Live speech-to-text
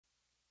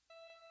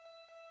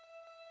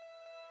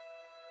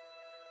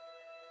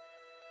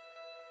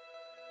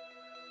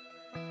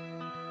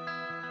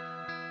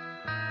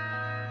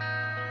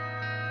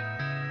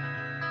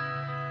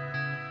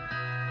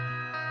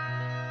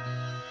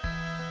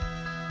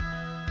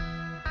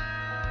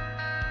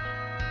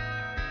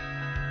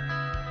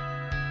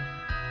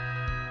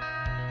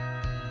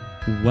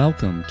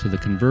Welcome to the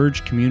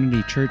Converge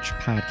Community Church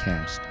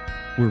podcast,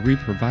 where we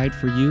provide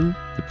for you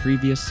the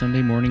previous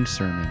Sunday morning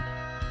sermon.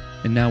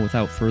 And now,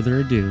 without further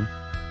ado,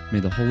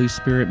 may the Holy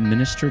Spirit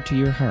minister to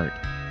your heart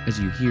as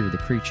you hear the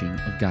preaching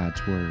of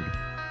God's Word.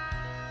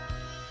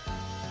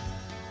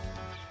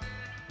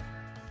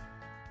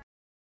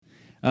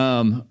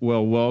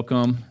 Well,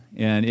 welcome.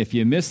 And if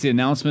you missed the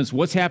announcements,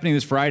 what's happening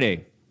this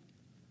Friday?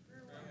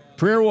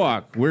 Prayer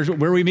walk. Where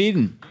are we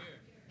meeting?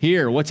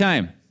 Here. What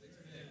time?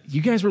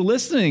 You guys were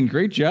listening.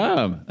 Great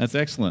job. That's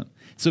excellent.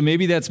 So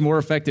maybe that's more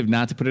effective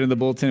not to put it in the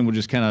bulletin. We'll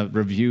just kind of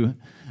review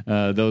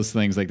those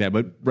things like that.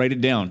 But write it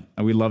down.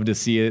 We'd love to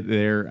see it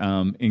there.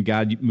 And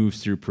God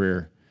moves through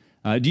prayer.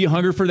 Do you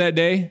hunger for that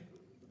day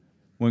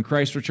when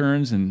Christ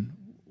returns and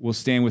we'll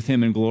stand with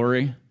him in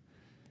glory?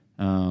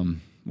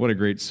 What a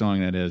great song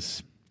that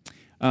is.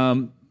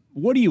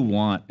 What do you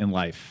want in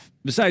life?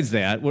 Besides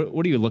that,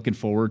 what are you looking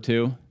forward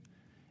to?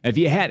 If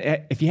you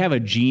have a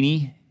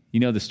genie, you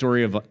know the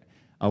story of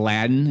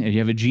Aladdin. If you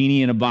have a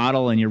genie in a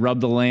bottle and you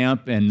rub the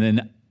lamp and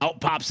then out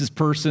pops this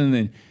person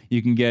and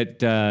you can get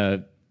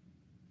 3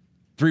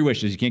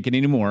 wishes. You can't get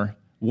any more.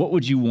 What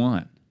would you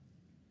want?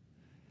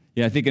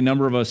 Yeah, I think a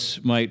number of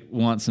us might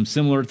want some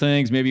similar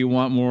things. Maybe you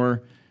want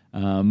more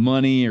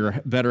money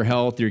or better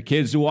health, your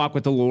kids to walk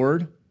with the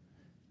Lord.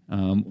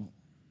 We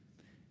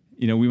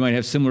might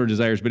have similar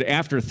desires, but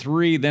after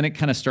 3, then it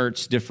kind of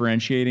starts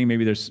differentiating.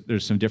 Maybe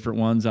there's some different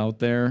ones out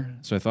there.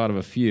 So I thought of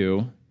a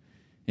few.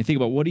 And think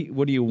about what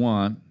do you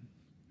want?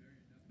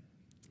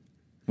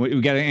 We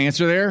got an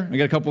answer there? We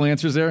got a couple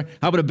answers there.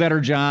 How about a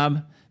better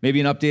job? Maybe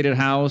an updated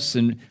house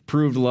and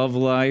improved love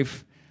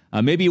life.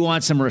 Maybe you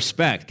want some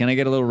respect. Can I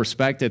get a little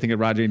respect? I think of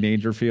Rodney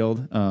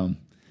Dangerfield.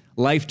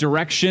 Life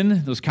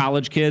direction. Those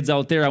college kids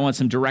out there, I want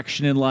some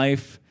direction in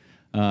life.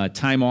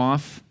 Time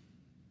off.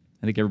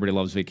 I think everybody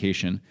loves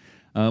vacation.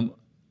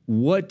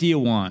 What do you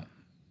want?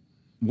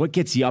 What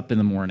gets you up in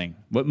the morning?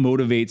 What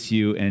motivates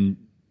you and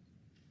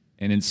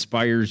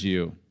inspires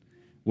you?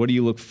 What do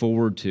you look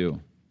forward to?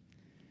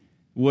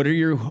 What are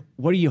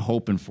you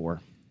hoping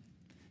for?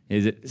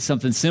 Is it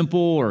something simple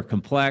or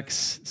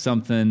complex?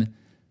 Something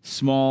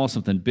small,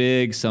 something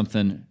big,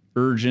 something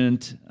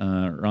urgent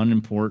or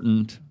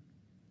unimportant?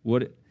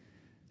 What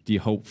do you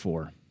hope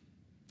for?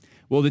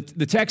 Well,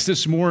 the text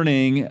this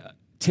morning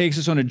takes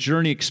us on a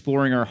journey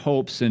exploring our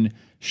hopes and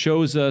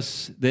shows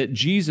us that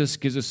Jesus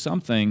gives us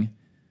something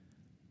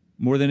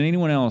more than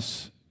anyone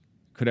else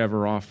could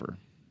ever offer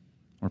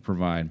or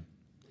provide.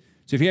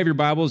 So if you have your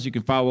Bibles, you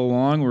can follow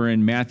along. We're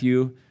in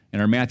Matthew, in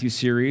our Matthew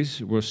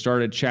series. We'll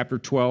start at chapter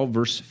 12,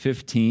 verse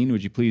 15.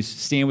 Would you please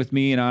stand with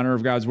me in honor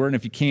of God's Word? And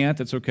if you can't,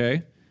 that's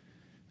okay.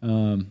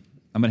 I'm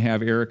going to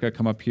have Erica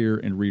come up here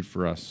and read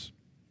for us.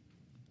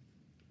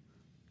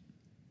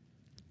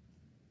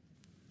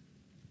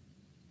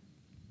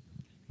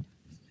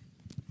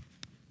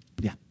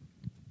 Yeah.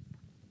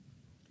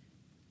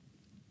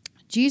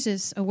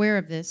 Jesus, aware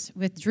of this,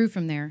 withdrew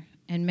from there,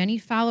 and many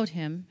followed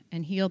him,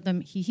 and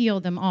he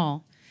healed them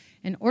all,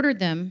 and ordered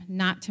them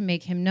not to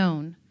make him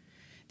known.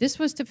 This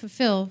was to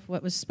fulfill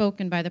what was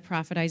spoken by the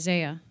prophet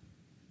Isaiah.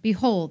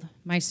 Behold,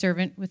 my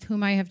servant with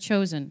whom I have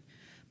chosen,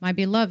 my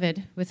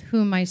beloved with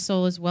whom my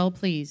soul is well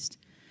pleased.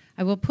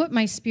 I will put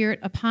my spirit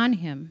upon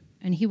him,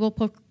 and he will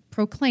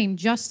proclaim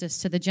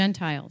justice to the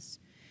Gentiles.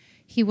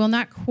 He will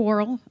not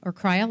quarrel or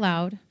cry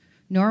aloud,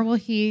 nor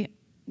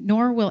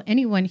will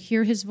anyone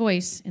hear his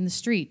voice in the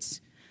streets.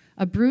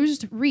 A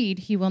bruised reed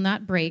he will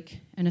not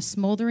break, and a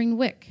smoldering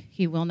wick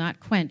he will not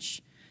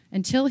quench,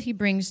 until he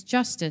brings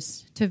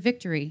justice to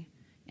victory,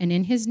 and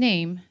in his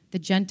name the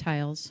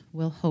Gentiles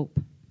will hope.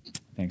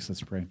 Thanks.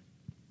 Let's pray.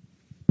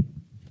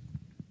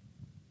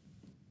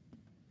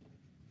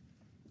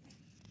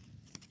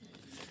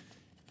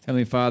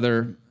 Heavenly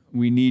Father,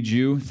 we need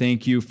you.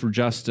 Thank you for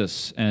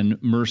justice and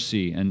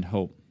mercy and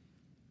hope.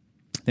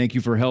 Thank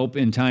you for help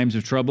in times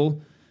of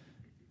trouble.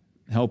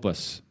 Help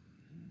us.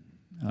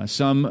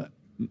 Some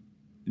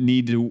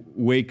need to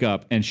wake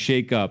up and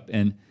shake up,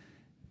 and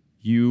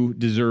you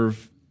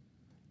deserve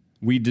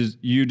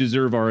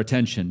our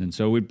attention. And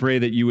so we pray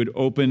that you would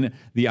open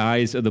the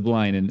eyes of the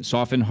blind and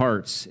soften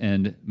hearts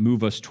and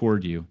move us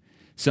toward you.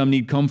 Some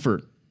need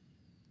comfort,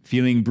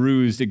 feeling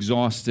bruised,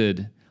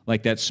 exhausted,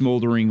 like that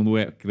smoldering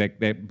wick,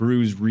 that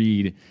bruised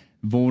reed,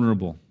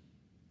 vulnerable.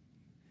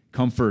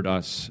 Comfort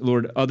us.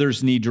 Lord,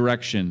 others need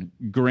direction,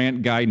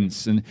 grant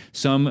guidance, and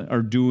some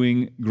are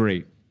doing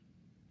great.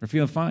 They're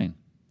feeling fine.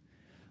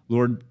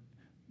 Lord,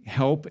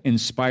 help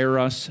inspire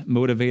us,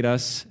 motivate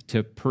us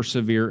to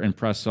persevere and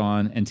press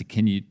on and to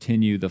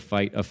continue the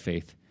fight of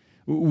faith.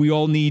 We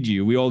all need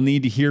you. We all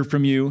need to hear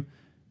from you.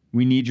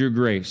 We need your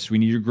grace. We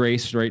need your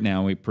grace right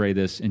now. We pray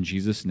this in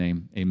Jesus'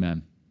 name.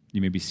 Amen.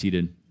 You may be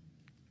seated.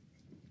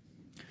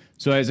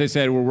 So as I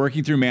said, we're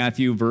working through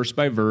Matthew verse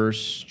by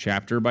verse,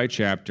 chapter by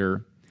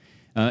chapter.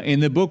 In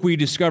the book, we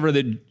discover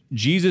that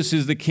Jesus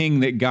is the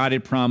king that God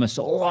had promised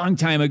a long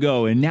time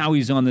ago, and now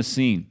he's on the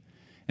scene.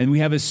 And we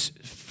have a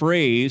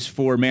phrase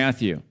for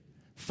Matthew.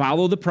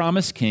 Follow the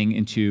promised king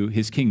into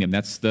his kingdom.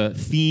 That's the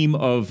theme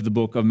of the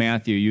book of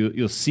Matthew.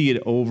 You'll see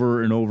it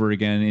over and over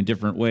again in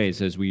different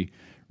ways as we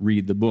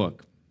read the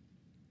book.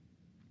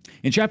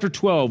 In chapter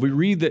 12, we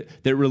read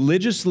that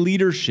religious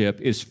leadership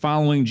is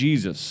following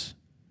Jesus,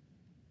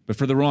 but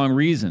for the wrong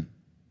reason.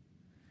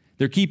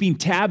 They're keeping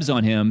tabs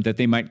on him that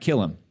they might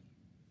kill him.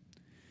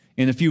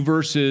 In the few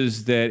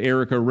verses that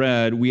Erica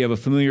read, we have a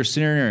familiar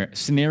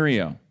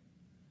scenario.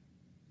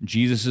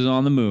 Jesus is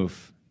on the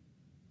move.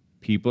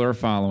 People are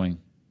following.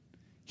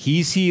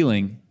 He's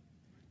healing,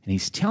 and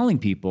he's telling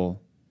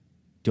people,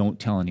 don't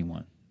tell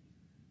anyone.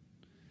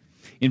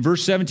 In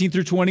verse 17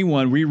 through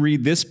 21, we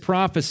read this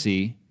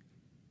prophecy,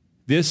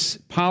 this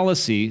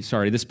policy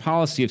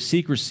of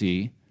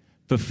secrecy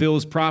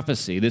fulfills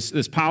prophecy.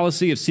 This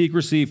policy of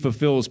secrecy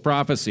fulfills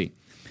prophecy.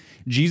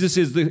 Jesus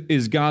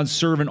is God's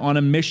servant on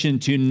a mission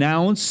to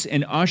announce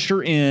and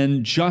usher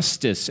in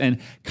justice and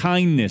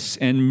kindness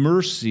and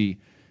mercy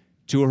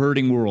to a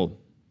hurting world.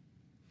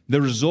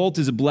 The result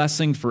is a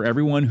blessing for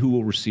everyone who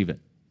will receive it.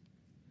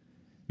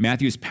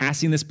 Matthew is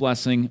passing this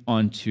blessing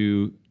on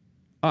to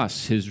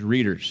us, his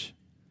readers.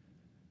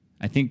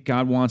 I think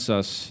God wants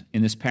us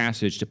in this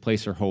passage to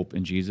place our hope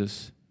in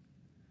Jesus.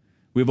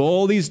 We have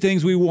all these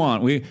things we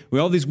want. We have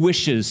all these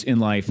wishes in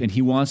life, and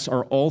he wants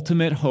our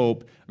ultimate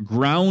hope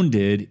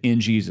grounded in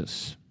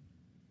Jesus.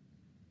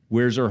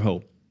 Where's our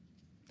hope?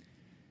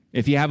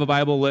 If you have a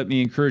Bible, let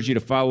me encourage you to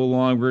follow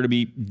along. We're going to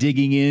be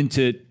digging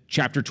into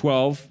chapter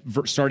 12,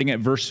 starting at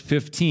verse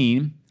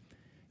 15,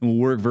 and we'll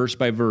work verse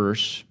by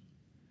verse.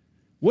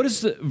 What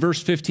does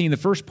verse 15, the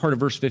first part of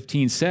verse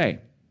 15 say?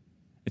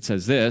 It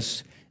says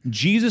this,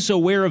 Jesus,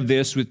 aware of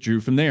this, withdrew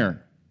from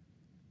there.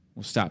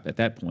 We'll stop at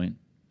that point.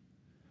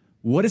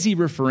 What is he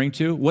referring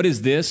to? What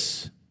is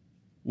this?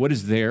 What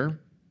is there?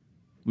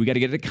 We got to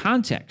get the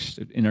context.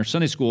 In our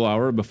Sunday school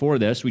hour before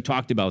this, we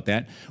talked about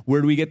that. Where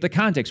do we get the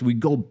context? We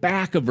go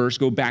back a verse,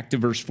 go back to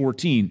verse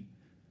 14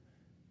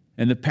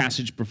 and the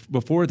passage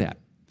before that.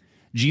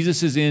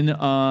 Jesus is in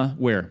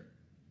where?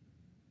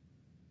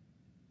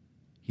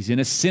 He's in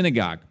a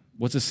synagogue.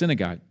 What's a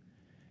synagogue?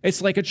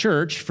 It's like a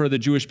church for the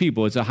Jewish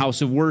people. It's a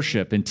house of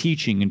worship and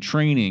teaching and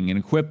training and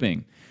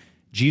equipping.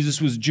 Jesus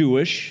was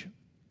Jewish.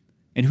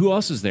 And who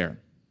else is there?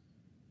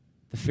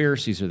 The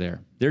Pharisees are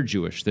there. They're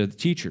Jewish. They're the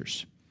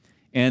teachers.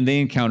 And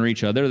they encounter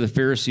each other. The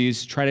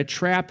Pharisees try to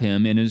trap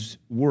him in his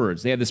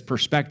words. They have this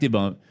perspective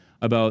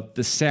about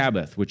the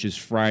Sabbath, which is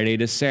Friday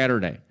to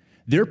Saturday.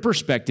 Their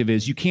perspective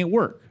is you can't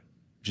work,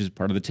 which is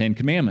part of the Ten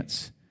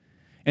Commandments.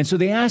 And so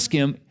they ask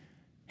him,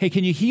 hey,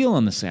 can you heal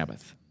on the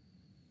Sabbath?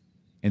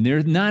 And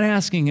they're not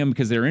asking him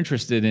because they're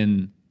interested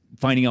in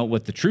finding out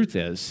what the truth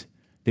is.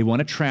 They want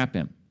to trap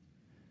him.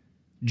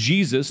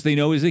 Jesus, they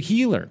know, is a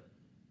healer.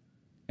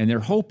 And they're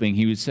hoping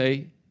he would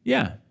say,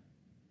 yeah.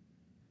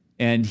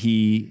 And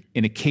he,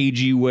 in a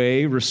cagey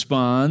way,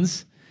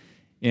 responds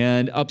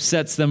and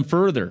upsets them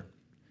further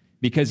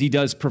because he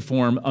does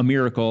perform a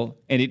miracle,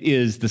 and it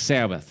is the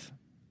Sabbath.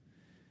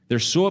 They're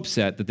so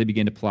upset that they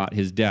begin to plot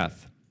his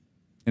death.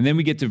 And then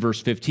we get to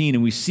verse 15,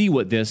 and we see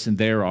what this and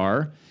there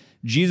are.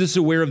 Jesus,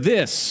 aware of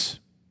this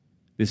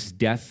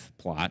death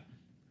plot,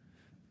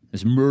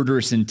 this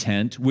murderous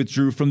intent,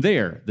 withdrew from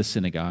there, the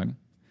synagogue.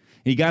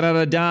 He got out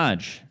of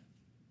Dodge.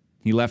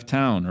 He left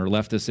town or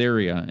left this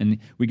area. And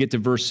we get to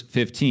verse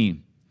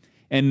 15.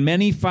 And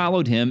many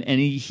followed him,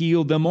 and he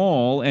healed them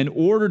all and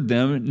ordered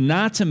them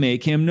not to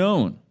make him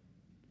known.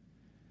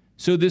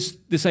 So this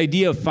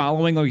idea of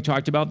following, like we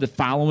talked about, the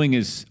following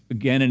is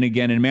again and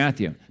again in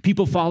Matthew.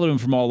 People follow him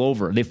from all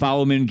over. They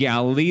follow him in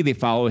Galilee. They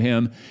follow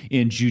him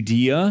in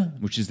Judea,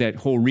 which is that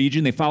whole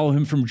region. They follow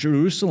him from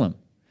Jerusalem.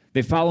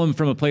 They follow him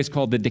from a place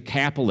called the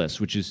Decapolis,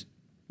 which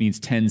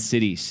means 10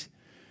 cities.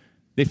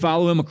 They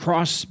follow him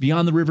across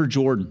beyond the River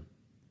Jordan.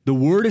 The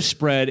word is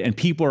spread, and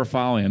people are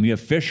following him. You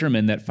have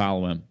fishermen that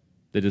follow him,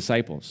 the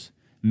disciples.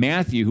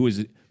 Matthew,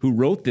 who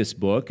wrote this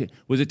book,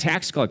 was a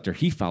tax collector.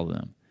 He followed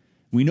them.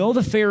 We know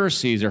the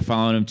Pharisees are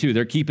following him too.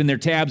 They're keeping their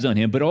tabs on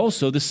him, but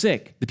also the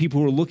sick, the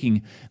people who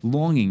are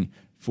longing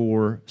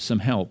for some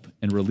help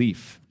and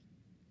relief.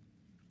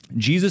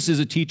 Jesus is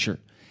a teacher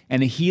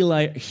and a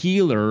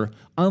healer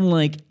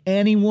unlike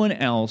anyone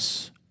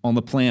else on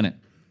the planet.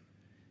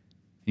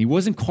 He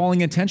wasn't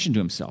calling attention to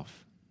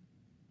himself.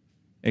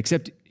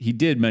 Except he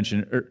did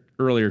mention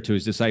earlier to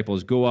his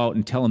disciples, go out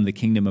and tell them the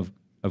kingdom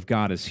of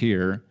God is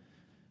here.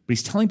 But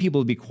he's telling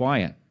people to be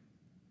quiet.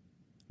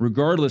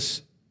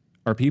 Regardless,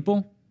 are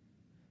people?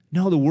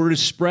 No, the word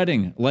is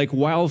spreading like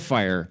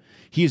wildfire.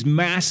 He is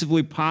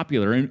massively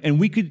popular. And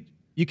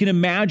you can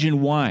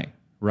imagine why,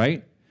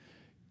 right?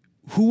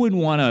 Who would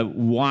want to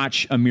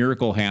watch a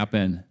miracle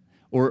happen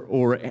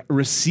or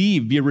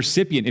be a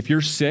recipient, if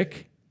you're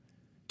sick,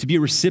 to be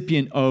a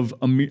recipient of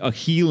a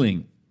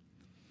healing?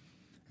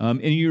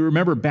 And you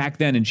remember back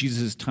then in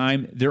Jesus'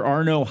 time, there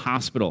are no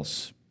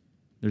hospitals.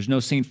 There's no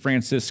St.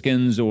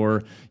 Franciscans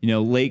or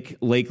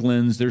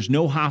Lakelands. There's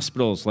no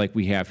hospitals like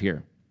we have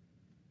here.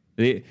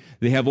 They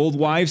have old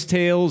wives'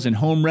 tales and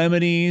home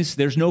remedies.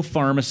 There's no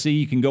pharmacy.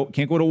 You can't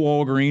go to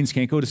Walgreens,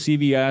 can't go to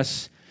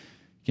CVS,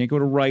 can't go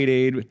to Rite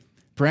Aid.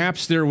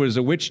 Perhaps there was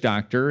a witch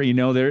doctor,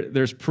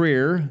 there's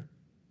prayer,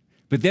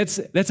 but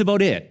that's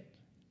about it.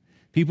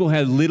 People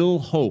had little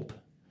hope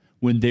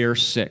when they're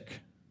sick.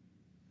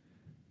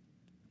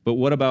 But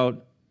what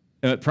about,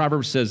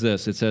 Proverbs says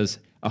this, it says,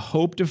 a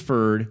hope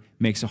deferred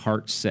makes a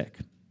heart sick.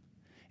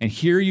 And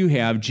here you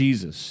have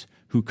Jesus,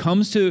 who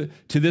comes to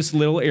this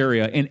little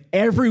area, and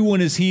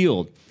everyone is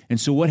healed. And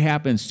so what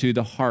happens to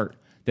the heart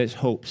that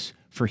hopes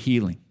for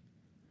healing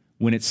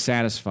when it's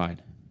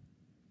satisfied?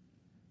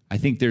 I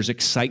think there's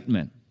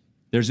excitement.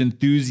 There's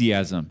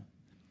enthusiasm.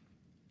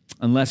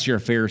 Unless you're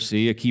a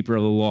Pharisee, a keeper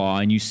of the law,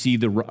 and you see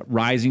the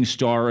rising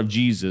star of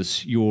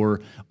Jesus,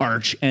 your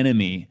arch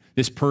enemy,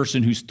 this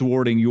person who's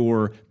thwarting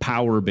your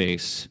power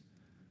base,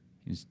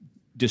 is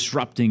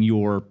disrupting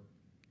your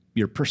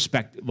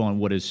perspective on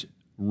what is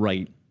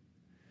right.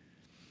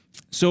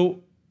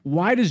 So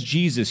why does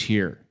Jesus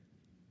here?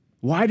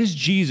 Why does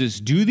Jesus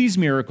do these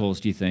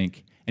miracles, do you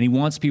think, and he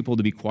wants people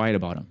to be quiet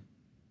about them?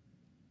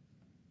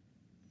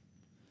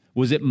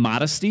 Was it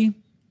modesty?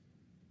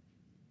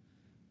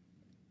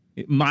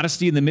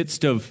 Modesty in the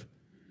midst of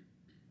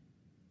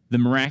the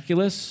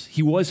miraculous?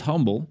 He was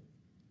humble.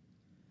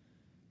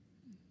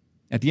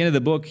 At the end of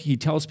the book, he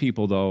tells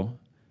people, though,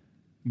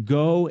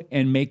 go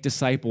and make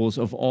disciples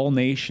of all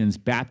nations,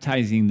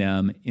 baptizing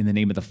them in the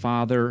name of the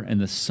Father and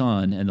the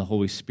Son and the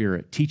Holy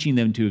Spirit, teaching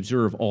them to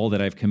observe all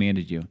that I've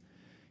commanded you.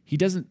 He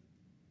doesn't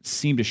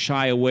seem to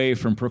shy away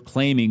from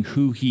proclaiming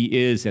who he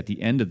is at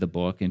the end of the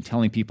book and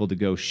telling people to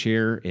go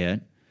share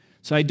it.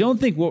 So I don't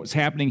think what's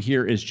happening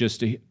here is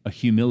just a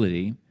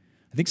humility.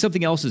 I think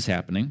something else is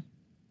happening.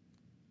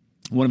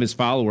 One of his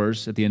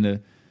followers at the end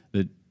of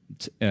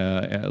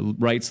the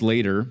writes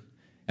later,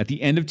 at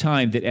the end of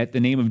time, that at the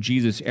name of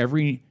Jesus,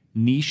 every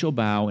knee shall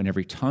bow and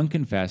every tongue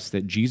confess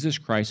that Jesus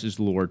Christ is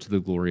Lord, to the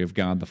glory of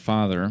God the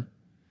Father.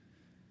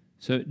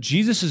 So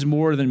Jesus is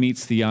more than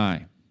meets the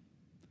eye.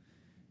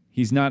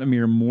 He's not a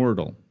mere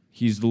mortal.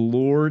 He's the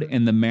Lord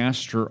and the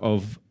master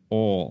of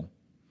all.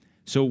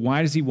 So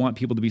why does he want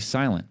people to be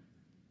silent?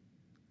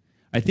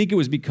 I think it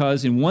was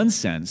because, in one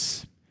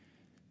sense,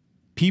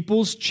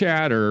 people's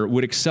chatter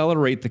would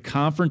accelerate the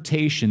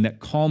confrontation that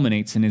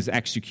culminates in his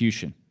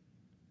execution.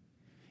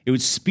 It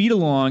would speed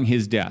along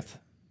his death,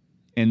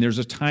 and there's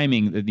a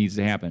timing that needs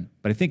to happen.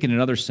 But I think in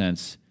another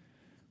sense,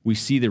 we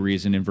see the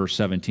reason in verse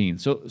 17.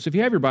 So if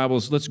you have your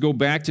Bibles, let's go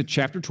back to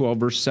chapter 12,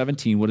 verse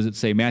 17. What does it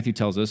say? Matthew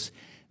tells us,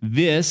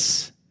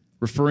 this,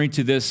 referring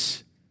to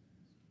this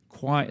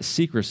quiet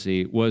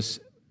secrecy, was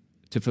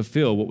to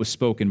fulfill what was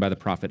spoken by the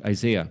prophet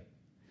Isaiah.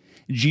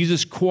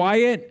 Jesus'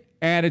 quiet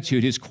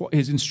attitude,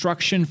 his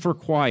instruction for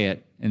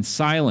quiet and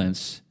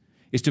silence,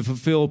 is to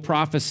fulfill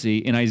prophecy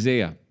in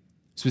Isaiah,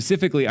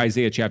 specifically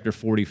Isaiah chapter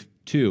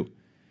 42.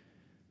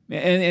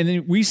 And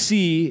then we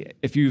see,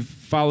 if you've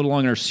followed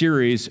along our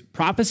series,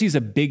 prophecy is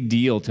a big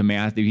deal to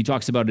Matthew. He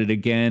talks about it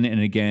again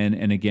and again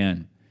and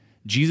again.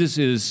 Jesus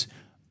is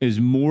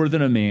more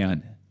than a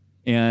man,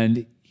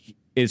 and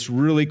it's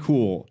really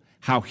cool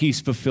how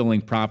he's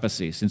fulfilling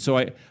prophecies. And so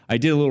I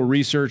did a little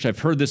research. I've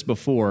heard this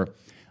before.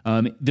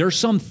 There's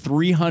some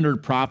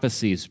 300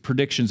 prophecies,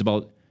 predictions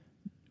about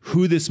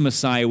who this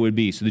Messiah would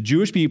be. So the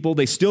Jewish people,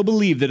 they still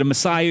believe that a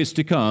Messiah is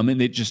to come, and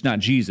it's just not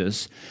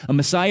Jesus. A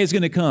Messiah is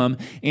going to come,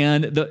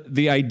 and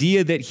the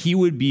idea that he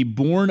would be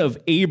born of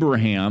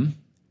Abraham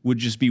would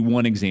just be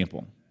one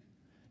example.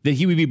 That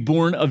he would be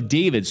born of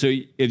David. So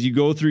if you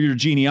go through your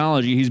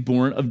genealogy, he's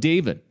born of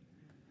David.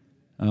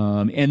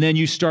 And then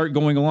you start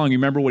going along. You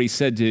remember what he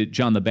said to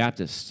John the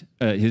Baptist,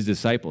 his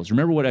disciples.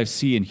 Remember what I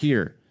see and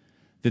hear.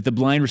 That the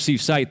blind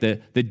receive sight,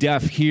 the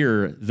deaf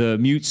hear, the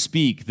mute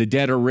speak, the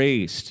dead are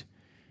raised.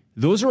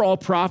 Those are all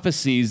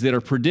prophecies that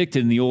are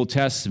predicted in the Old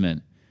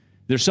Testament.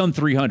 There's some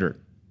 300.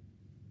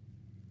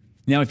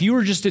 Now, if you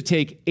were just to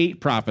take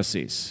 8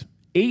 prophecies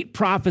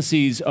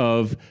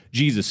of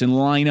Jesus and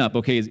line up,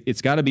 okay,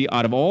 it's got to be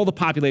out of all the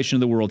population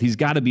of the world, he's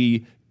got to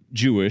be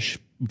Jewish,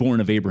 born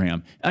of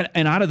Abraham.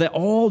 And out of that,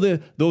 all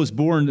those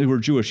born who were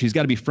Jewish, he's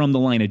got to be from the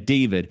line of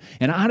David.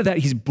 And out of that,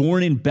 he's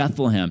born in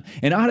Bethlehem.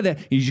 And out of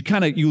that,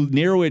 you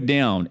narrow it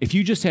down. If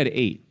you just had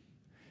 8,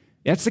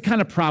 that's the kind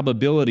of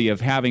probability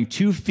of having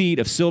 2 feet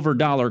of silver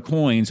dollar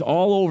coins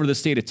all over the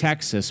state of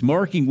Texas,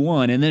 marking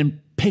one and then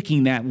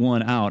picking that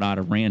one out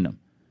of random.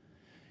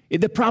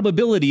 The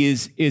probability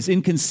is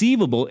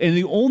inconceivable, and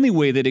the only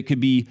way that it could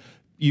be,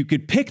 you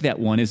could pick that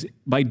one is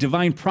by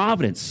divine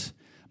providence,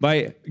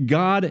 by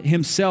God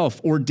himself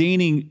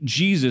ordaining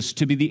Jesus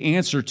to be the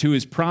answer to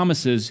his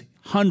promises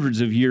hundreds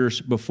of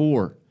years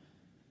before.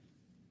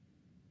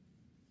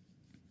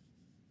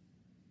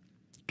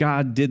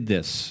 God did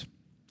this.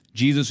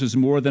 Jesus was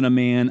more than a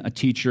man, a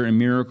teacher, and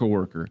miracle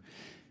worker.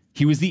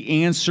 He was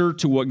the answer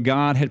to what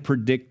God had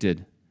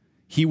predicted.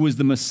 He was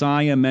the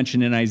Messiah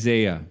mentioned in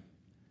Isaiah.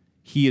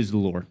 He is the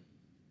Lord.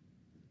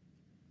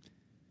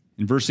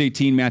 In verse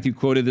 18, Matthew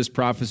quoted this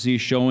prophecy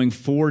showing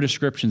 4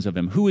 descriptions of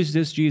him. Who is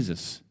this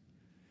Jesus?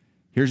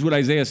 Here's what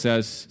Isaiah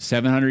says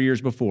 700 years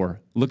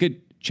before. Look at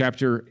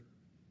chapter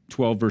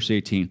 12, verse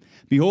 18.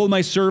 Behold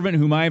my servant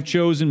whom I have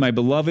chosen, my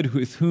beloved,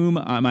 with whom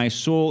my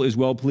soul is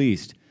well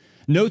pleased.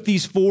 Note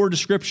these 4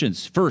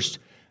 descriptions. First,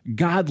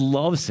 God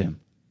loves him.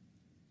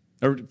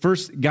 Or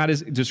first, God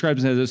is described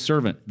as a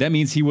servant. That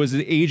means he was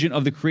the agent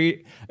of the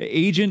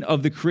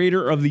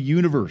creator of the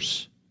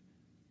universe.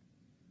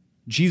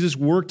 Jesus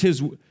worked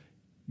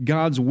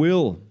God's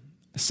will.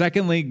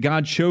 Secondly,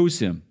 God chose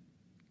him.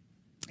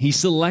 He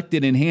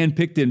selected and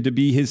handpicked him to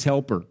be his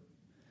helper.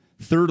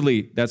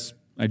 Thirdly,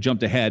 I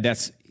jumped ahead,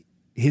 that's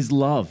his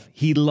love.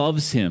 He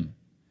loves him.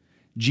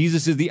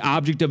 Jesus is the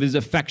object of his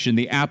affection,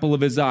 the apple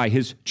of his eye,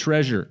 his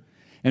treasure.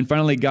 And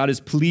finally, God is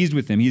pleased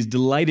with him. He's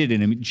delighted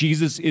in him.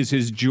 Jesus is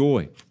his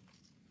joy.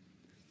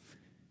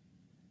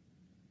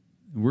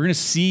 We're going to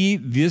see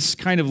this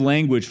kind of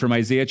language from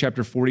Isaiah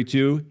chapter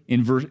 42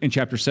 in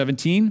chapter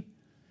 17,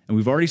 and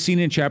we've already seen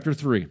it in chapter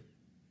 3.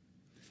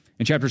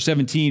 In chapter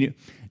 17,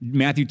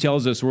 Matthew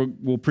tells us,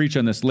 we'll preach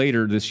on this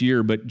later this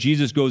year, but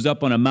Jesus goes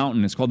up on a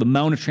mountain. It's called the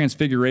Mount of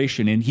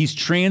Transfiguration, and he's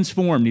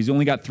transformed. He's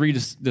only got 3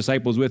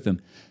 disciples with him.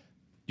 Do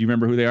you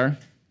remember who they are?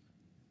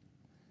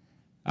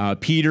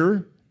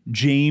 Peter,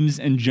 James,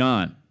 and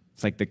John.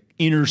 It's like the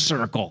inner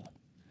circle.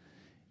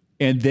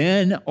 And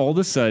then all of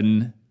a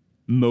sudden,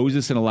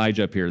 Moses and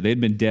Elijah appear. They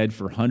had been dead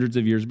for hundreds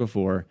of years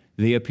before.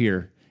 They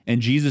appear.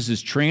 And Jesus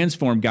is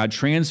transformed. God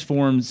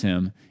transforms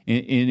him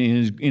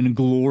in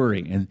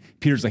glory. And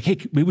Peter's like, hey,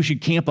 maybe we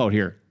should camp out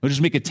here. We'll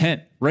just make a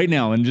tent right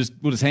now and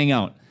we'll just hang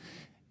out.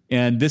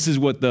 And this is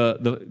what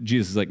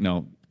Jesus is like,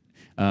 no.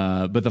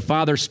 But the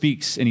Father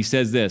speaks and he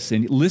says this.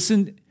 And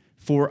listen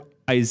for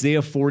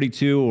Isaiah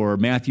 42 or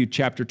Matthew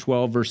chapter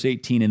 12, verse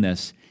 18 in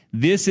this.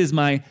 This is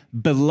my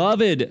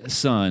beloved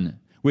Son,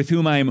 with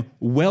whom I am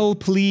well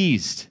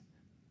pleased.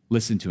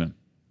 Listen to him.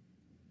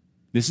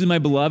 This is my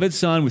beloved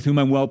Son, with whom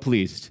I'm well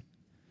pleased.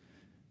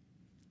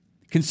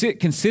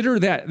 Consider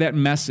that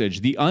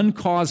message, the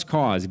uncaused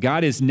cause.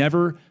 God has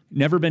never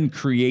been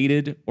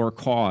created or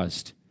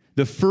caused.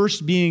 The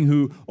first being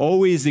who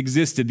always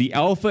existed, the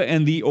Alpha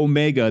and the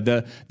Omega,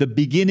 the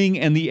beginning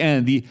and the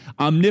end, the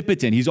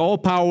omnipotent. He's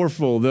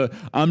all-powerful, the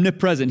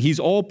omnipresent. He's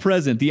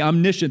all-present, the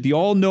omniscient, the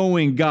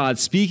all-knowing God,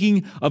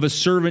 speaking of a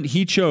servant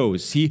he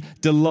chose, he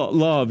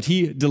loved,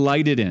 he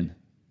delighted in.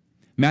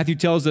 Matthew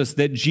tells us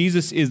that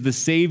Jesus is the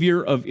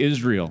Savior of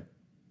Israel.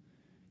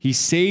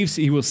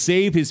 He will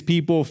save his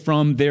people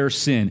from their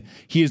sin.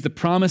 He is the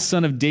promised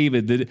son of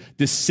David, the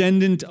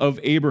descendant of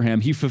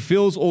Abraham. He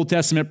fulfills Old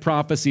Testament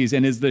prophecies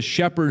and is the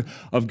shepherd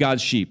of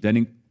God's sheep. That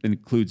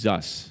includes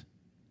us.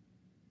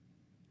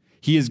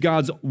 He is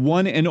God's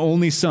one and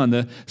only Son,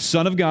 the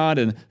Son of God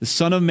and the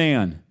Son of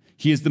man.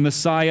 He is the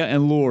Messiah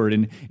and Lord.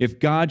 And if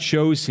God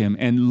chose him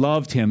and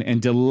loved him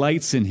and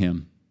delights in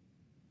him,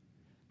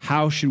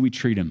 how should we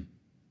treat him?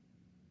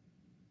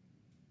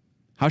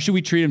 How should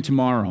we treat him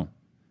tomorrow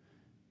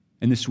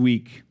and this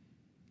week?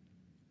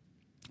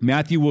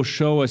 Matthew will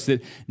show us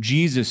that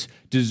Jesus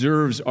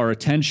deserves our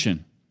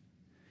attention.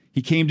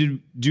 He came to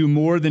do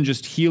more than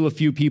just heal a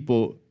few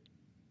people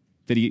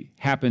that he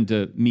happened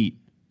to meet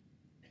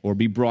or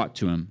be brought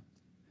to him.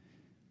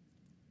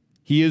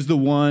 He is the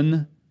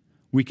one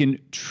we can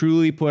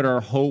truly put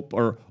our hope,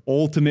 our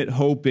ultimate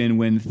hope in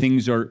when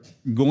things are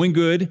going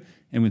good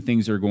and when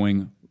things are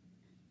going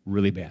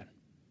really bad.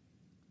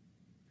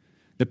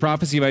 The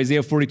prophecy of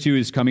Isaiah 42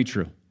 is coming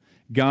true.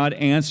 God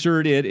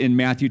answered it in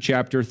Matthew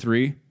chapter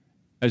 3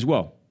 as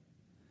well.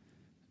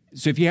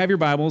 So if you have your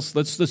Bibles,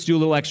 let's do a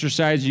little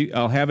exercise.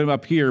 I'll have it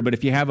up here, but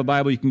if you have a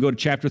Bible, you can go to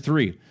chapter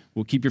 3.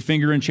 We'll keep your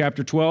finger in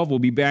chapter 12. We'll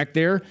be back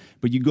there,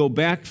 but you go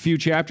back a few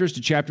chapters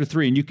to chapter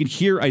 3, and you can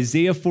hear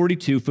Isaiah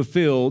 42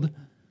 fulfilled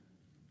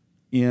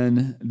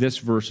in this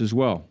verse as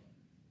well.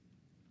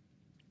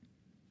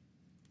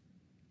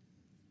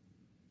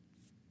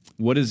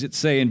 What does it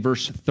say in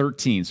verse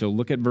 13? So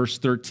look at verse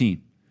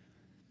 13.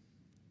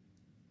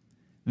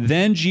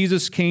 Then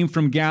Jesus came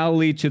from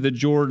Galilee to the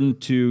Jordan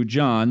to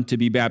John to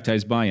be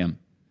baptized by him.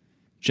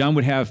 John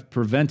would have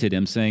prevented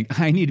him, saying,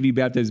 I need to be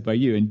baptized by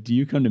you, and do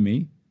you come to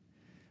me?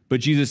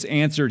 But Jesus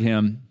answered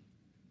him,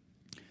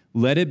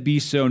 let it be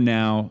so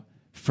now,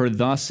 for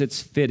thus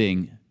it's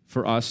fitting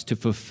for us to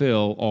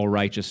fulfill all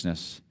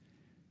righteousness.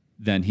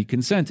 Then he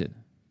consented.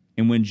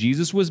 And when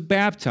Jesus was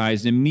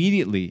baptized,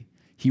 immediately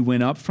he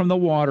went up from the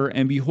water,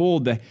 and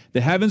behold,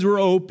 the heavens were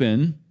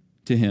open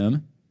to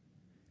him,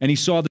 and he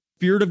saw the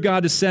Spirit of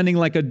God descending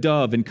like a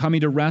dove and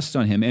coming to rest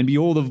on him. And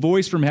behold, a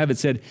voice from heaven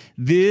said,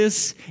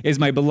 this is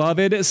my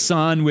beloved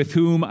Son, with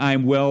whom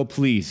I'm well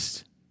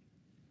pleased.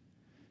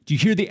 Do you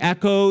hear the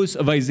echoes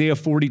of Isaiah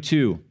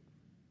 42?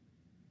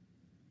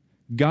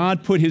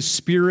 God put his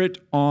Spirit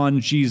on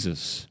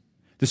Jesus.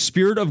 The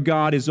Spirit of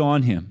God is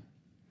on him.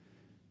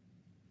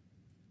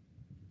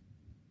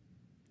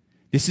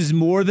 This is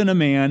more than a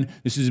man.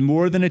 This is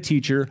more than a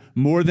teacher,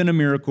 more than a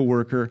miracle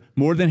worker,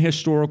 more than a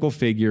historical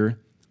figure.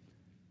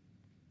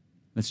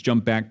 Let's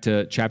jump back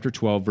to chapter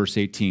 12, verse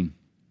 18.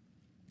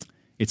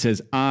 It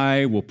says,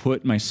 I will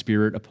put my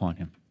Spirit upon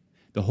him.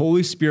 The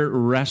Holy Spirit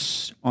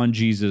rests on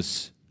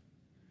Jesus.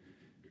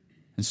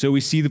 And so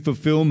we see the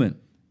fulfillment.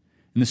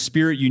 And the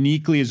Spirit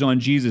uniquely is on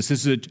Jesus.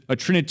 This is a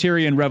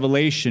Trinitarian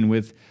revelation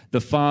with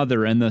the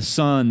Father and the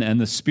Son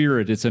and the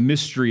Spirit. It's a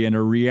mystery and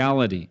a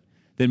reality.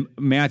 that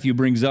Matthew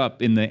brings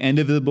up in the end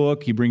of the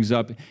book. He brings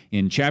up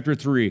in chapter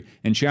 3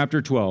 and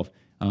chapter 12.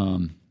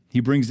 He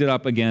brings it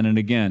up again and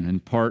again,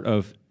 and part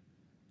of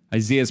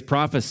Isaiah's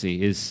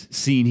prophecy is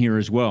seen here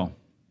as well.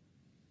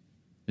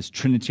 This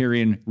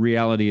Trinitarian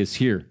reality is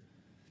here.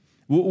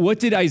 What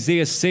did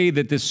Isaiah say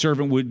that this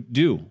servant would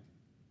do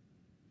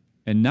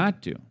and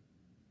not do?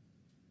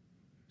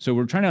 So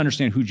we're trying to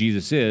understand who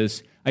Jesus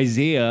is.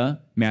 Isaiah,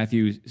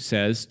 Matthew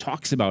says,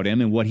 talks about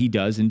him and what he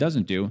does and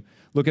doesn't do.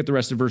 Look at the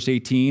rest of verse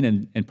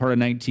 18 and part of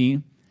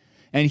 19.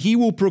 And he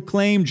will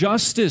proclaim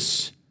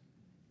justice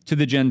to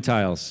the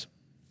Gentiles.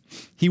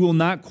 He will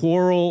not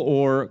quarrel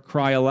or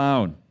cry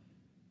aloud,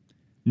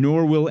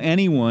 nor will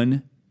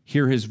anyone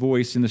hear his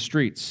voice in the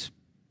streets.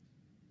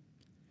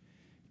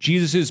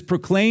 Jesus is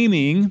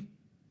proclaiming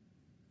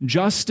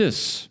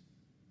justice,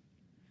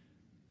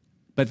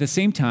 but at the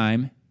same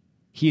time,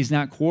 he is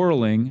not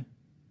quarreling.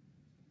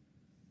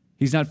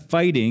 He's not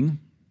fighting.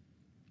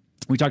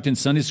 We talked in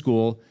Sunday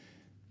school.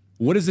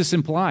 What does this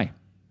imply?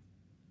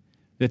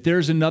 That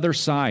there's another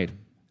side,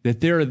 that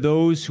there are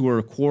those who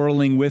are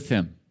quarreling with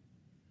him.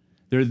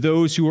 There are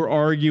those who are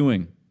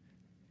arguing.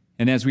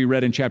 And as we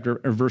read in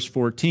verse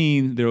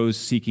 14, those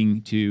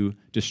seeking to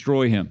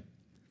destroy him.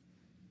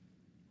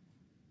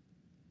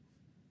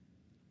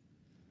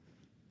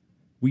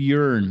 We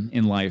yearn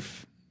in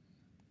life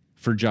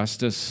for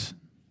justice.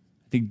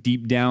 I think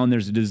deep down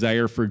there's a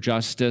desire for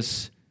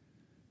justice.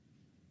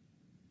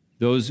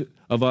 Those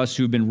of us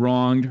who've been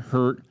wronged,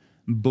 hurt,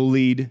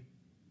 bullied,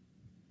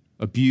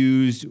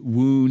 abused,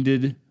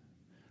 wounded,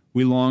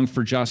 we long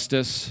for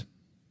justice.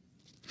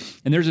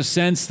 And there's a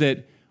sense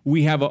that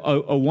we have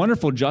a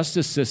wonderful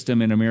justice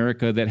system in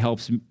America that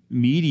helps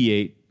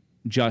mediate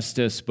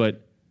justice,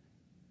 but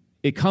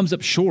it comes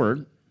up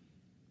short.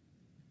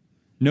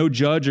 No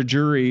judge or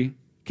jury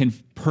can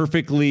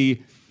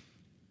perfectly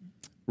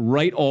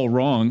right all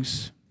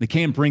wrongs. They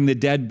can't bring the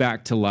dead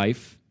back to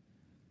life.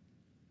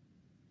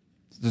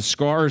 The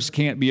scars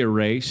can't be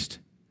erased.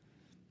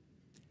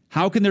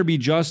 How can there be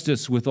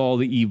justice with all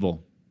the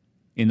evil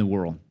in the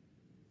world?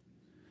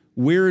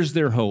 Where is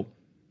there hope?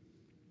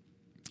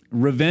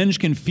 Revenge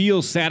can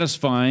feel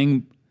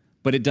satisfying,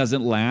 but it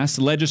doesn't last.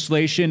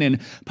 Legislation and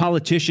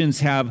politicians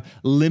have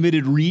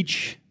limited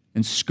reach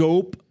and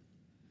scope.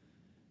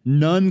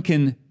 None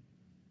can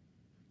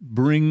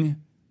bring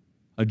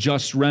a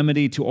just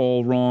remedy to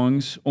all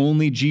wrongs.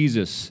 Only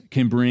Jesus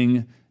can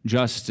bring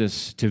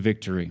justice to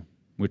victory,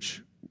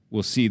 which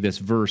we'll see this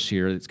verse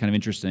here. It's kind of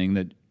interesting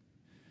that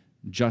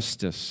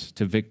justice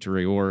to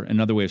victory, or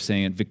another way of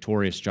saying it,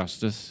 victorious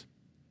justice.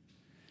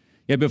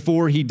 Yet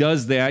before he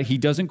does that, he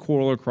doesn't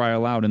quarrel or cry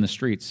aloud in the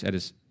streets at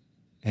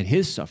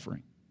his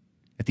suffering,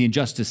 at the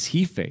injustice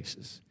he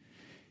faces.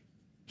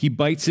 He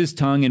bites his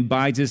tongue and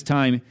bides his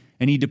time,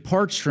 and he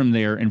departs from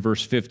there in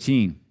verse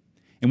 15.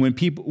 And when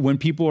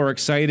people are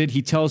excited,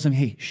 he tells them,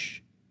 hey,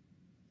 shh,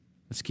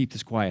 let's keep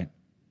this quiet.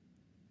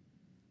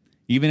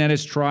 Even at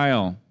his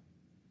trial,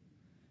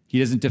 he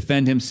doesn't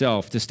defend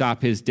himself to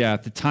stop his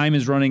death. The time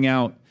is running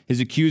out.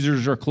 His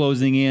accusers are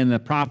closing in. The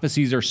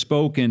prophecies are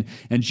spoken,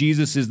 and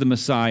Jesus is the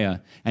Messiah,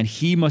 and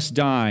he must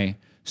die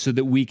so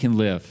that we can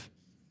live.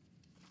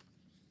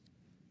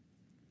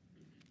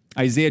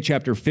 Isaiah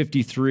chapter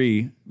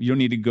 53, you don't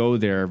need to go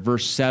there,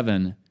 verse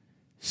 7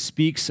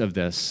 speaks of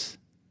this.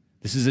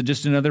 This is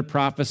just another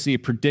prophecy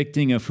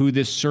predicting of who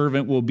this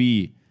servant will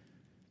be.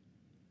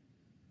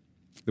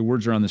 The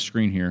words are on the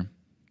screen here.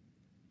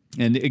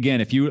 And again,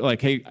 if you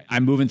like, hey,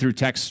 I'm moving through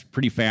text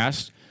pretty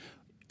fast,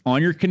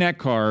 on your Connect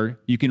card,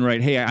 you can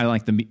write, hey, I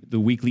like the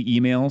weekly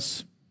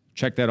emails.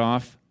 Check that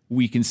off.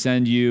 We can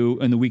send you,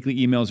 in the weekly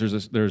emails,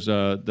 there's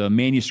the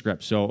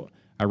manuscript. So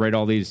I write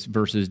all these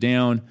verses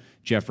down.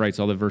 Jeff writes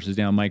all the verses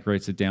down. Mike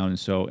writes it down,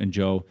 and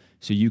Joe.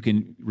 So you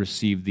can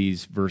receive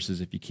these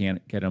verses if you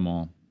can't get them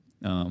all.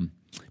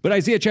 But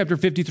Isaiah chapter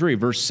 53,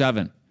 verse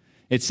 7,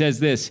 it says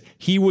this: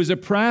 he was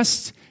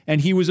oppressed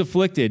and he was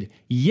afflicted,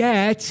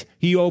 yet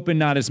he opened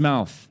not his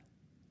mouth.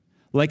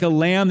 Like a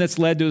lamb that's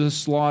led to the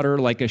slaughter,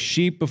 like a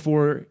sheep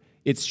before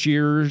its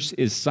shearers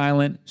is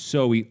silent,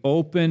 so he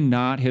opened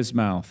not his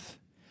mouth.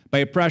 By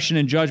oppression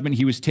and judgment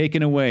he was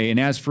taken away. And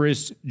as for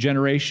his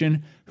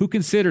generation, who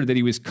considered that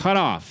he was cut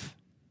off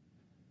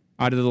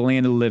out of the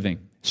land of the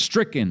living,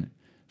 stricken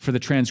for the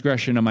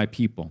transgression of my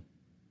people?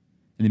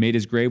 And they made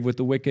his grave with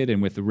the wicked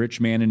and with the rich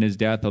man in his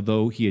death,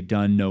 although he had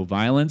done no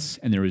violence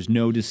and there was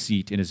no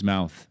deceit in his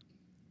mouth.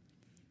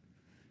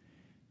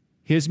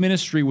 His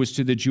ministry was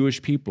to the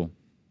Jewish people.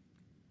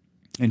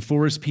 And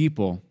for his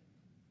people,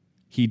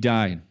 he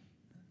died.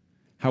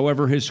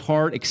 However, his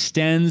heart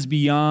extends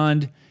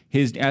beyond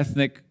his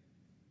ethnic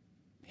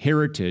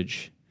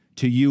heritage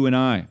to you and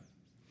I.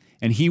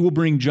 And he will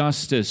bring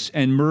justice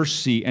and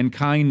mercy and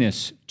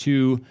kindness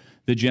to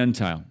the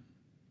Gentile.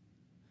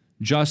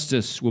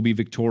 Justice will be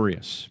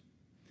victorious.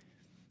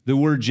 The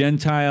word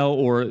Gentile,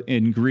 or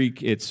in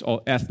Greek, it's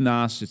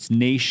ethnos, it's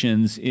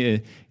nations,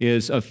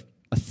 is a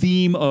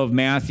theme of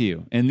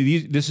Matthew. And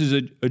this is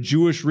a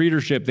Jewish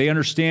readership. They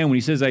understand when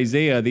he says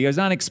Isaiah, he's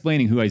not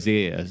explaining who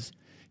Isaiah is.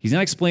 He's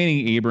not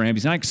explaining Abraham.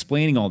 He's not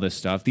explaining all this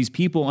stuff. These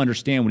people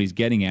understand what he's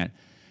getting at.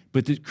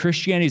 But the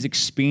Christianity is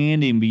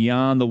expanding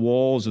beyond the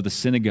walls of the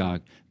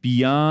synagogue,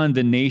 beyond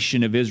the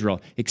nation of Israel,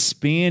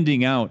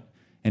 expanding out,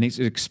 and it's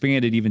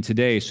expanded even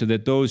today, so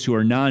that those who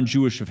are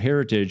non-Jewish of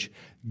heritage,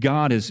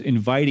 God is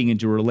inviting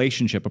into a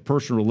relationship, a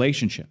personal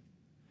relationship.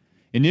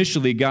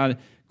 Initially, God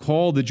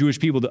called the Jewish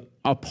people to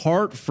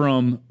apart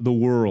from the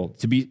world,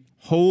 to be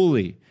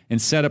holy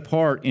and set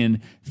apart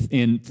in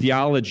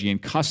theology and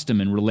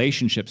custom and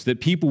relationships, that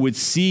people would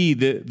see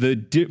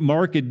the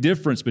marked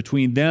difference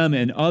between them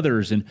and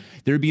others, and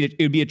it would be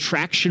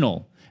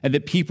attractional, and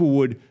that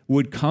people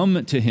would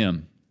come to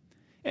him.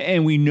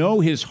 And we know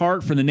his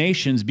heart for the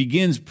nations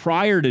begins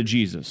prior to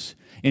Jesus.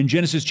 In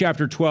Genesis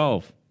chapter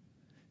 12,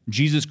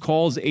 Jesus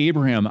calls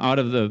Abraham out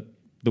of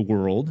the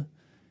world,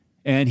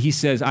 and he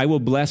says, I will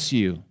bless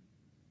you,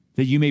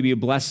 that you may be a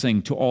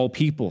blessing to all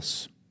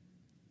peoples.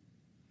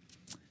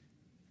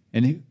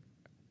 And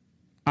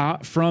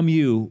from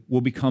you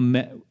will become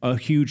a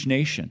huge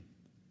nation.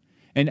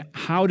 And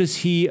how does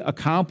he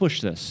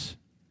accomplish this?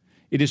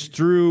 It is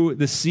through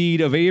the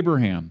seed of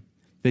Abraham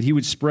that he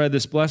would spread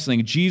this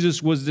blessing.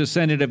 Jesus was a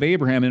descendant of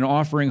Abraham and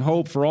offering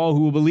hope for all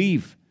who will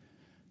believe.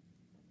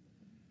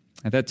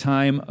 At that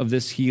time of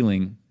this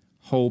healing,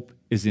 hope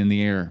is in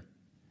the air.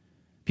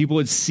 People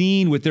had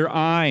seen with their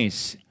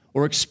eyes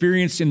or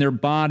experienced in their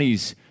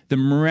bodies the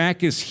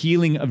miraculous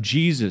healing of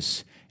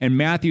Jesus. And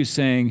Matthew's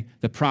saying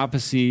the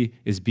prophecy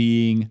is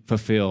being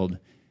fulfilled.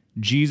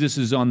 Jesus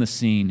is on the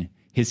scene.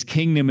 His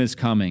kingdom is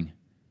coming.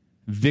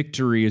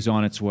 Victory is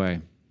on its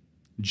way.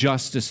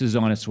 Justice is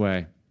on its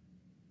way.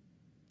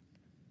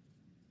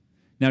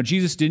 Now,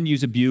 Jesus didn't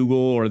use a bugle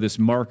or this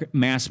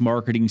mass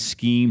marketing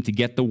scheme to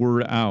get the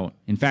word out.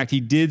 In fact, he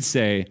did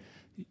say,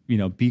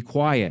 be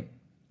quiet.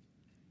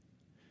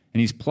 And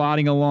he's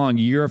plodding along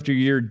year after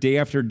year, day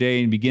after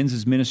day, and begins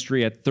his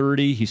ministry at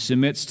 30. He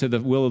submits to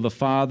the will of the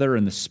Father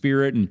and the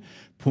Spirit and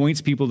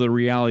points people to the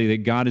reality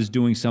that God is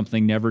doing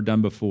something never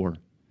done before.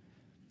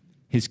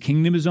 His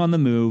kingdom is on the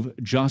move.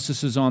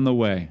 Justice is on the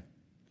way.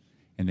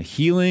 And the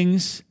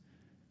healings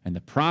and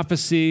the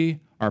prophecy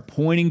are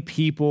pointing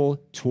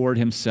people toward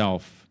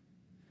himself.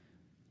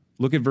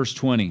 Look at verse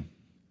 20.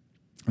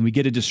 And we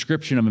get a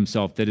description of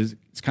himself that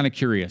it's kind of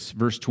curious.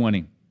 Verse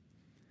 20.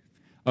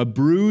 A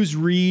bruised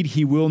reed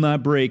he will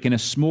not break, and a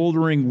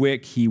smoldering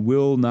wick he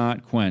will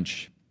not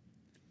quench.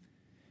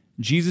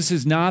 Jesus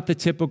is not the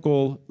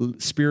typical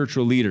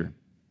spiritual leader.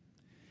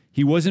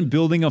 He wasn't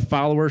building a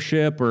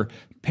followership or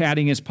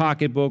padding his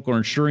pocketbook or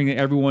ensuring that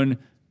everyone,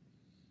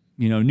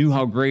 knew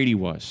how great he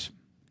was.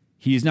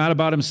 He is not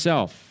about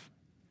himself.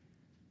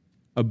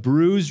 A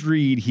bruised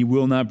reed he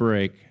will not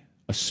break,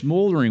 a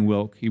smoldering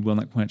wick he will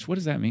not quench. What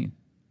does that mean?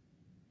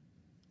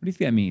 What do you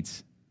think that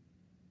means?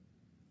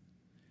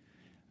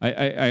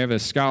 I have a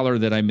scholar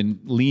that I've been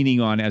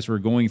leaning on as we're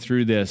going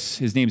through this.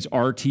 His name's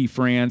R.T.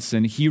 France,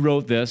 and he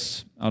wrote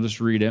this. I'll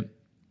just read it.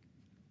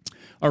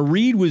 A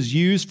reed was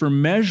used for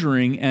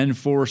measuring and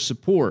for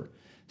support,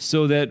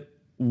 so that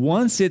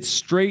once its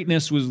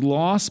straightness was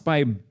lost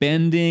by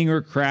bending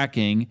or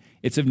cracking,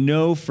 it's of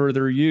no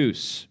further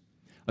use.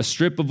 A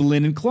strip of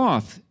linen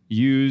cloth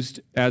used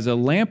as a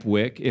lamp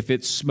wick, if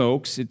it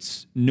smokes,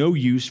 it's no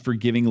use for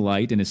giving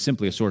light and is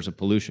simply a source of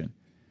pollution.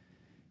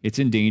 It's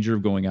in danger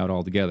of going out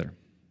altogether.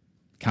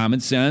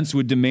 Common sense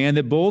would demand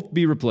that both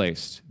be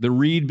replaced, the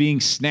reed being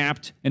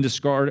snapped and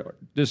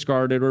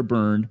discarded or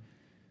burned,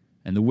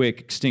 and the wick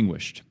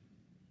extinguished.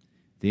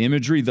 The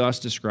imagery thus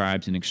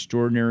describes an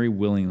extraordinary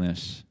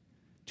willingness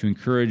to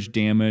encourage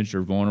damaged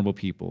or vulnerable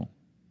people,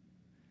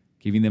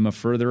 giving them a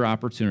further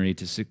opportunity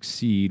to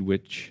succeed,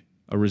 which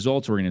a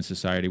results-oriented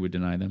society would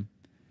deny them.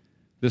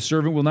 The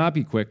servant will not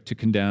be quick to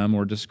condemn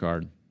or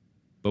discard,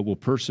 but will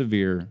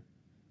persevere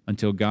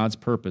until God's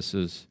purpose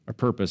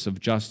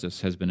of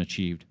justice has been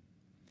achieved.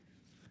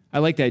 I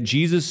like that.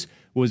 Jesus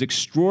was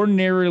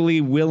extraordinarily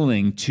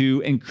willing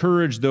to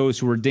encourage those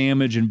who were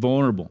damaged and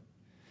vulnerable.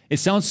 It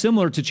sounds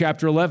similar to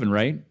chapter 11,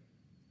 right?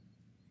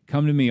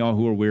 Come to me, all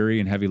who are weary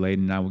and heavy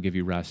laden, and I will give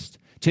you rest.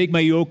 Take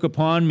my yoke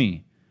upon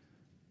me,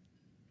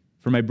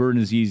 for my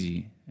burden is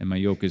easy and my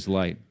yoke is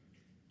light.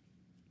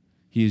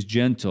 He is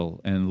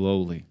gentle and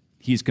lowly.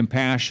 He is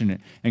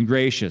compassionate and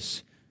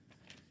gracious.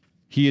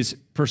 He is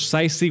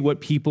precisely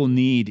what people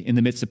need in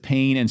the midst of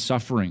pain and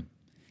suffering.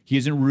 He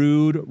isn't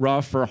rude,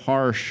 rough, or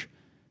harsh,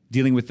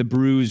 dealing with the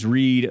bruised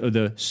reed or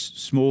the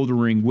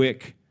smoldering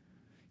wick.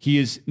 He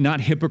is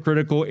not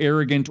hypocritical,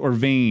 arrogant, or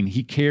vain.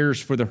 He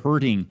cares for the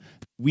hurting,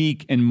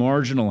 weak, and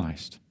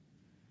marginalized.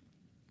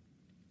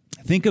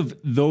 Think of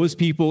those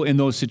people in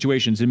those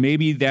situations, and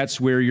maybe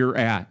that's where you're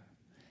at.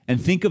 And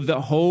think of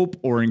the hope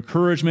or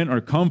encouragement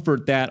or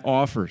comfort that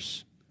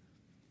offers.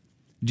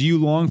 Do you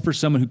long for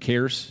someone who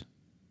cares,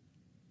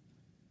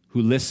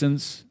 who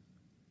listens,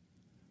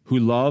 who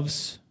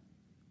loves?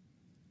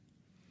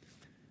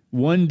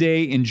 One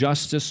day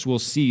injustice will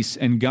cease,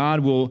 and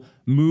God will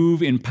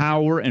move in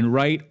power and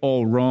right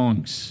all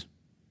wrongs.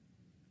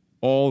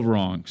 All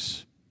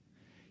wrongs.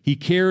 He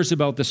cares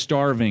about the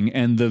starving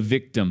and the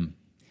victim.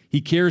 He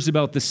cares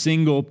about the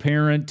single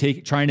parent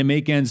trying to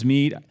make ends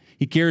meet.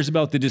 He cares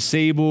about the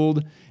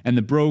disabled and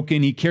the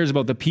broken. He cares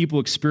about the people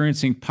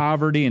experiencing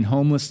poverty and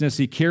homelessness.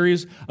 He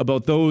cares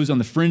about those on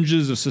the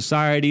fringes of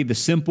society, the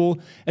simple,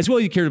 as well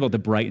as he cares about the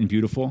bright and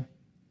beautiful.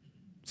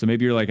 So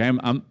maybe you're like,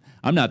 I'm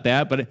not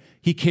that, but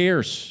he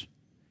cares.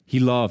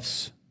 He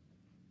loves.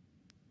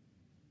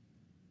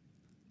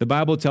 The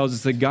Bible tells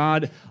us that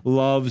God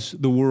loves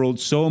the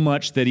world so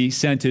much that he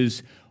sent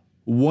his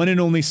one and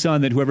only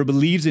Son, that whoever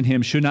believes in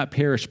him should not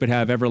perish but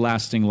have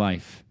everlasting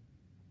life.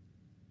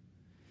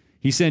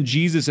 He sent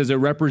Jesus as a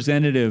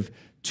representative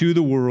to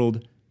the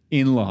world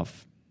in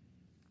love,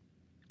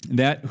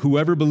 that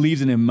whoever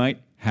believes in him might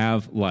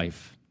have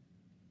life.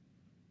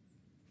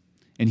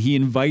 And he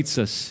invites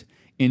us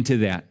into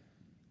that.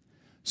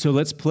 So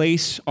let's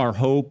place our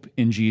hope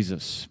in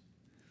Jesus.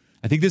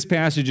 I think this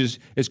passage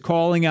is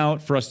calling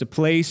out for us to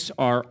place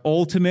our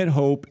ultimate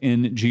hope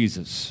in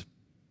Jesus.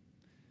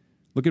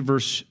 Look at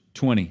verse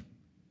 20.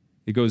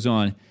 It goes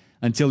on,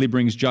 until he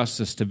brings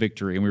justice to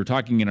victory. And we were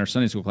talking in our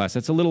Sunday school class,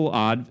 that's a little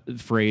odd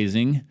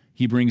phrasing.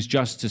 He brings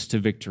justice to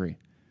victory.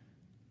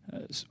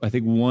 I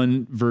think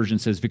one version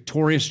says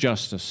victorious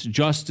justice.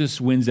 Justice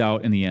wins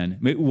out in the end.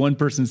 One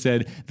person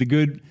said the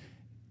good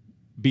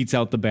beats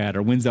out the bad,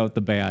 or wins out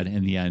the bad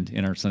in the end,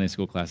 in our Sunday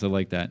school class. I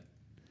like that.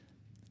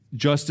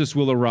 Justice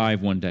will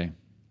arrive one day.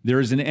 There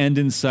is an end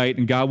in sight,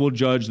 and God will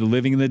judge the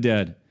living and the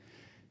dead.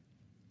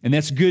 And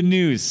that's good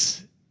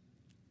news,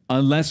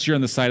 unless you're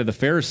on the side of the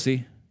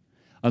Pharisee,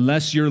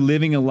 unless you're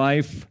living a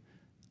life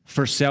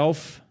for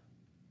self,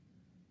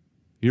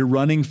 you're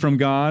running from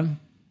God.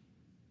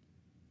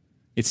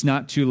 It's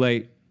not too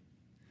late.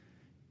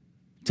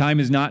 Time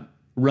is not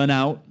run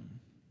out.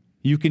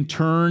 You can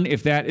turn,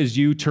 if that is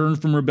you, turn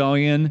from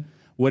rebellion,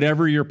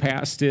 whatever your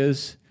past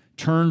is.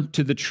 Turn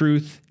to the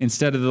truth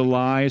instead of the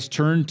lies.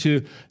 Turn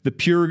to the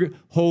pure,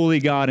 holy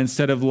God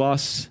instead of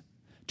lusts.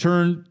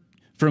 Turn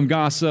from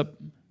gossip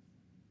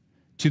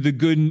to the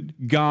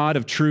good God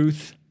of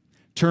truth.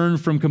 Turn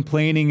from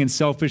complaining and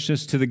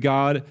selfishness to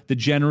the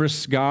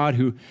generous God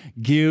who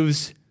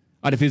gives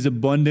out of his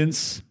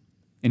abundance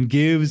and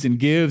gives and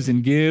gives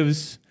and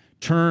gives.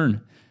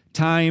 Turn.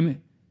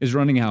 Time is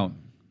running out.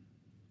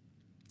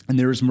 And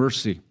there is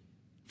mercy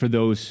for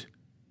those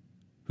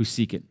who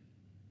seek it.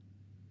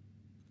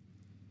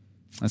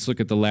 Let's look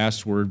at the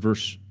last word,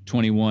 verse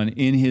 21.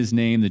 In his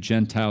name, the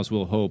Gentiles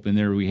will hope. And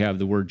there we have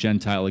the word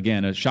Gentile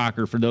again, a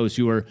shocker for those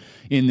who are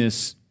in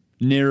this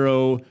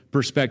narrow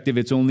perspective.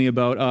 It's only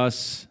about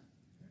us.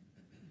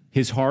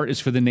 His heart is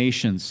for the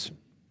nations.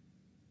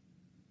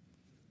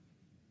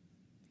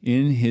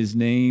 In his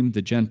name,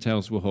 the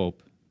Gentiles will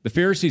hope. The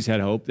Pharisees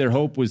had hope. Their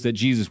hope was that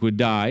Jesus would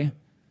die.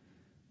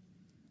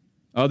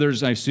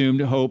 Others, I assumed,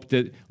 hoped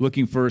that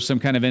looking for some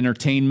kind of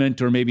entertainment,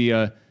 or maybe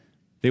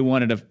they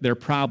wanted their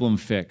problem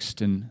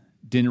fixed, and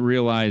didn't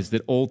realize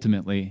that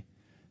ultimately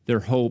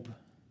their hope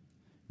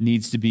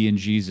needs to be in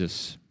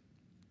Jesus.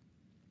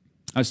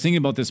 I was thinking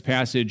about this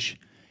passage,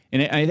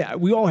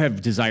 and we all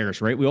have desires,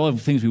 right? We all have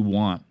things we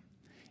want.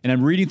 And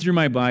I'm reading through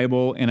my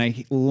Bible, and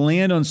I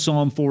land on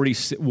Psalm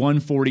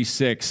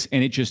 146,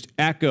 and it just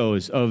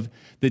echoes of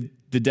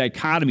the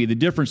dichotomy, the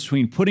difference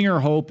between putting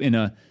our hope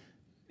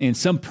in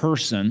some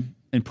person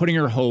and putting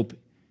our hope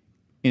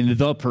in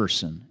the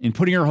person, and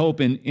putting our hope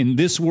in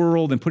this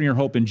world and putting our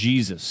hope in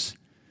Jesus.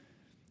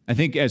 I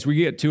think as we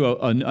get to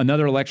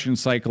another election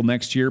cycle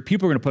next year,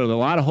 people are going to put a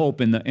lot of hope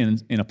in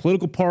a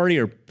political party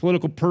or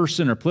political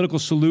person or political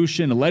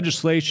solution, a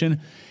legislation,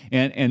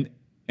 and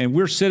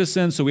we're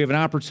citizens, so we have an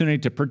opportunity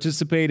to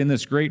participate in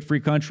this great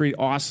free country.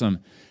 Awesome.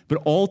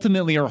 But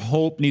ultimately, our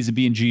hope needs to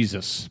be in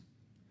Jesus.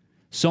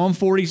 Psalm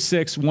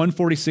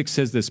 146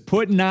 says this,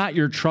 "Put not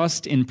your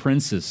trust in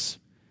princes,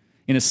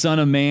 in a son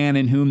of man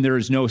in whom there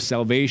is no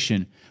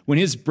salvation. When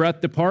his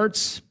breath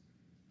departs,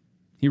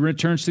 he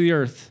returns to the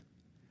earth.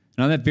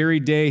 And on that very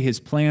day,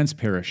 his plans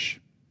perish.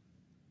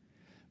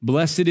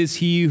 Blessed is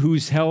he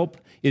whose help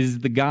is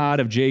the God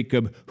of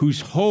Jacob,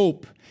 whose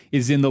hope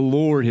is in the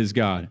Lord his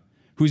God,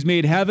 who's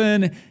made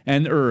heaven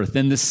and earth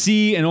and the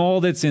sea and all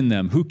that's in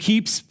them, who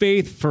keeps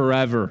faith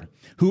forever,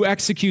 who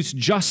executes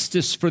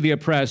justice for the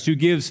oppressed, who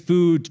gives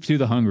food to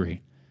the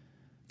hungry.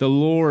 The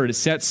Lord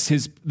sets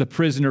the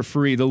prisoner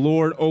free. The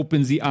Lord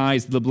opens the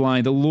eyes of the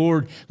blind. The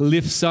Lord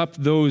lifts up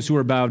those who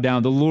are bowed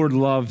down. The Lord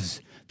loves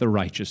the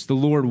righteous. The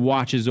Lord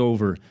watches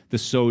over the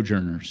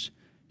sojourners.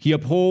 He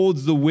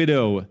upholds the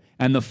widow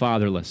and the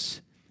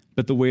fatherless,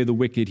 but the way of the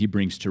wicked he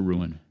brings to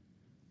ruin.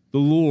 The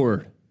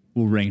Lord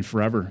will reign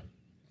forever."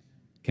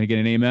 Can I get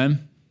an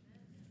amen?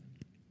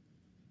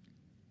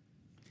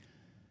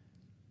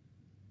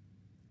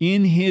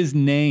 In his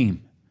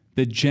name,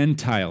 the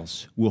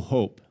Gentiles will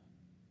hope.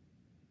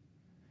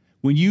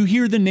 When you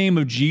hear the name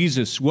of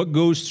Jesus, what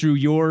goes through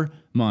your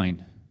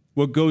mind?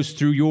 What goes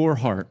through your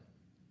heart?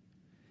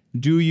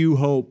 Do you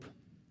hope?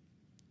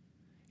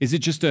 Is it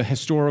just a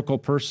historical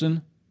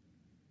person?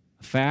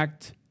 A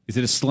fact? Is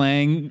it a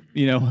slang,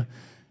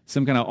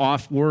 some kind of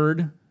off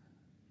word?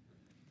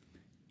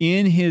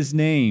 In his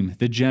name,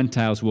 the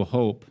Gentiles will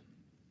hope.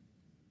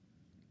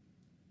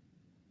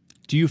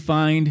 Do you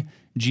find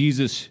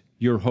Jesus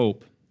your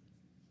hope?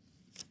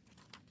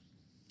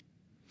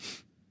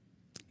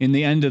 In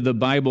the end of the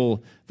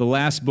Bible, the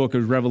last book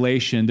of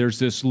Revelation, there's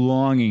this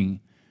longing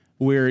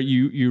where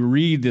you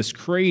read this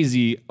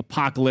crazy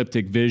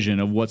apocalyptic vision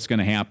of what's going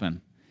to happen.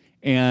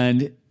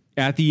 And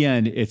at the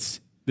end,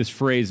 this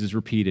phrase is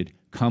repeated,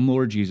 "Come,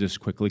 Lord Jesus,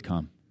 quickly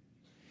come."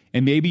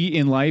 And maybe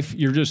in life,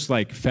 you're just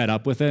like fed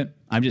up with it.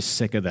 I'm just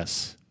sick of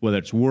this, whether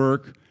it's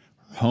work,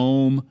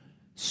 home,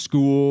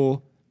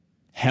 school,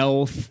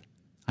 health.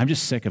 I'm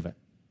just sick of it.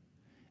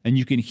 And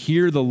you can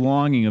hear the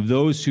longing of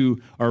those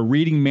who are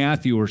reading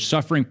Matthew or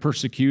suffering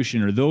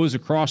persecution, or those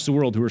across the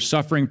world who are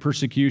suffering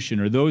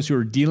persecution, or those who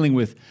are dealing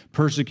with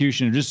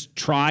persecution or just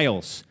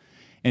trials.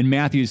 And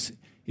Matthew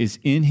is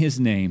in his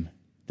name,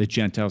 the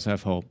Gentiles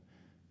have hope.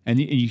 And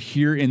you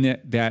hear in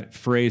that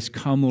phrase,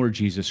 "Come, Lord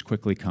Jesus,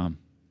 quickly come."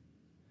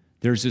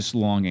 There's this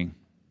longing.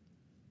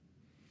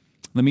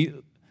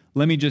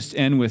 Let me just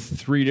end with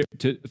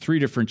three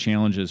different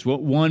challenges. Well,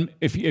 one,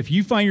 if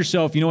you find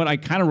yourself, you know what, I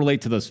kind of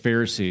relate to those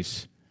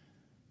Pharisees.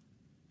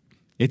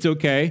 It's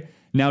okay.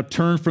 Now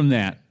turn from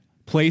that.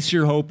 Place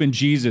your hope in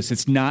Jesus.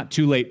 It's not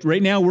too late.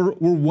 Right now, we're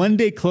one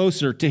day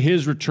closer to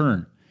his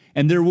return,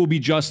 and there will be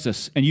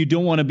justice, and you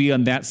don't want to be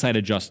on that side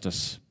of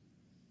justice.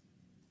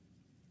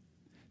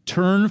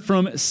 Turn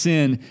from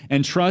sin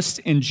and trust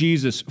in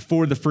Jesus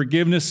for the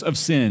forgiveness of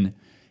sin.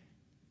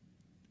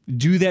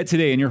 Do that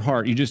today in your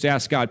heart. You just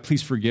ask God,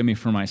 please forgive me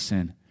for my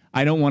sin.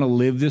 I don't want to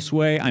live this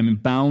way. I'm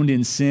bound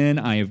in sin.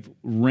 I have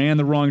ran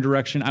the wrong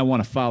direction. I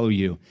want to follow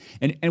you.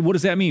 And what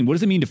does that mean? What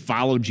does it mean to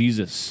follow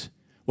Jesus?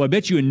 Well, I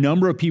bet you a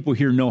number of people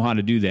here know how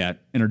to do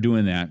that and are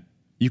doing that.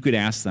 You could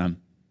ask them.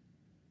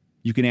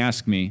 You can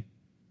ask me.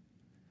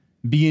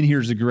 Being here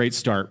is a great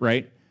start,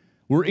 right?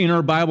 We're in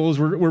our Bibles.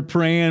 We're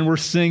praying. We're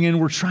singing.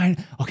 We're trying.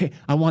 Okay,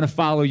 I want to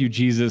follow you,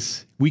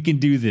 Jesus. We can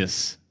do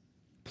this.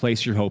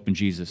 Place your hope in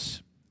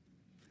Jesus.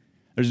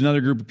 There's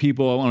another group of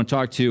people I want to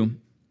talk to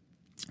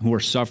who are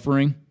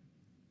suffering,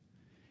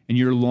 and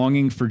you're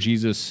longing for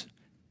Jesus,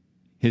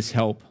 his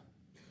help.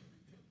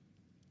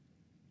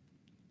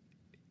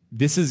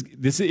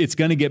 It's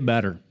going to get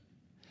better.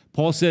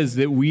 Paul says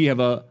that we have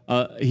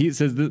he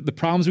says the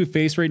problems we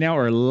face right now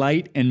are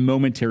light and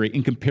momentary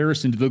in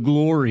comparison to the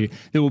glory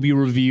that will be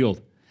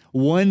revealed.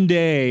 One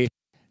day,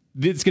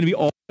 it's going to be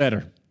all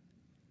better.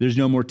 There's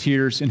no more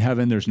tears in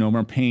heaven. There's no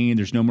more pain.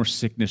 There's no more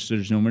sickness.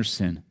 There's no more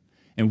sin.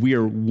 And we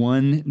are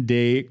one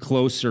day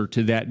closer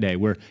to that day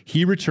where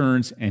he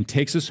returns and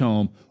takes us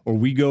home, or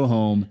we go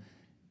home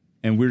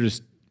and we're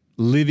just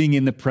living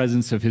in the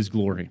presence of his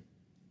glory.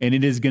 And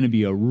it is going to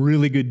be a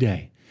really good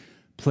day.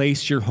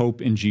 Place your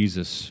hope in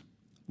Jesus.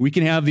 We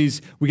can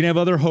have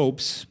other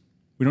hopes.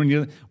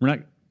 We're not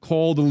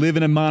called to live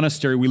in a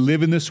monastery. We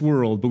live in this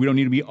world, but we don't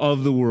need to be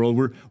of the world.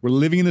 We're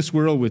living in this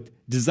world with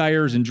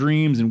desires and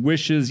dreams and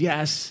wishes,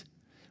 yes,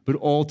 but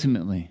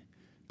ultimately,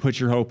 put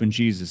your hope in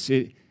Jesus.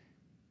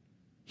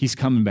 He's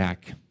coming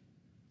back.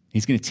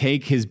 He's going to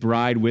take his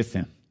bride with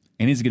him,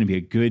 and it's going to be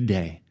a good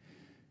day.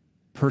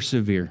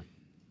 Persevere.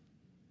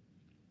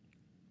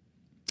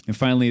 And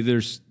finally,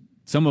 there's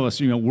some of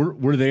us,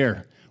 we're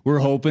there. We're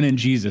hoping in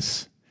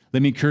Jesus.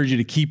 Let me encourage you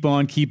to keep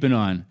on keeping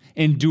on.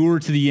 Endure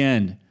to the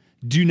end.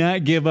 Do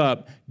not give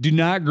up. Do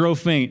not grow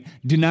faint.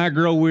 Do not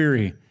grow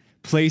weary.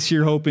 Place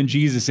your hope in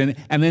Jesus, and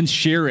then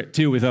share it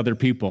too with other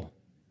people.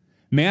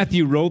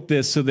 Matthew wrote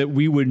this so that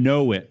we would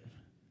know it.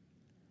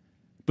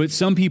 But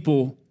some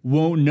people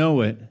won't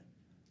know it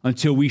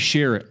until we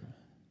share it.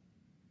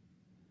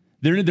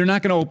 They're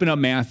not going to open up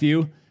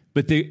Matthew,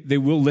 but they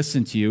will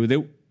listen to you.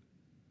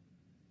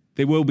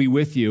 They will be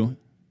with you.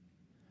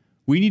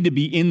 We need to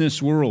be in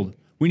this world.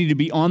 We need to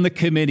be on the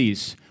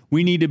committees.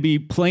 We need to be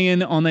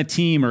playing on the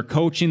team or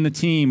coaching the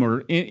team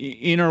or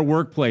in our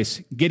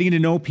workplace, getting to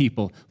know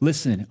people.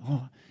 Listen,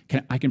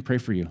 I can pray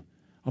for you.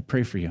 I'll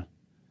pray for you.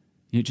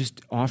 You're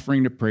just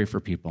offering to pray for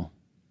people.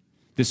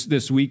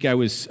 This week I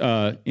was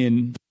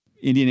in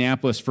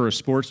Indianapolis for a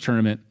sports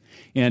tournament,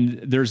 and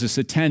there's this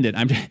attendant.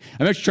 I'm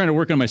actually trying to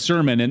work on my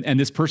sermon, and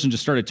this person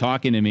just started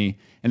talking to me,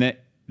 and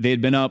that they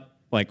had been up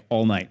like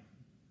all night.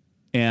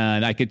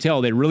 And I could tell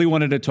they really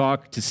wanted to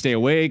talk to stay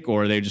awake,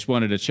 or they just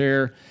wanted a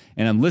chair.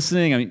 And I'm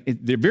listening. I mean,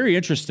 they're very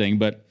interesting,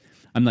 but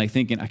I'm like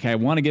thinking, okay, I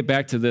want to get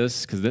back to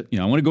this because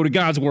I want to go to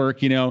God's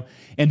work, And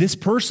this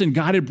person,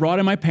 God had brought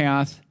in my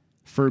path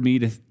for me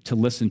to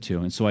listen to.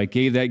 And so I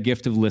gave that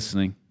gift of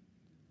listening.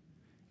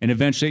 And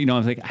eventually, I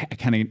was like,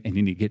 I need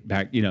to get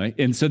back,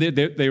 And so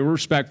they were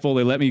respectful.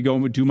 They let me go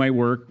and do my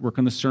work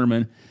on the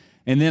sermon.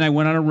 And then I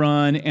went on a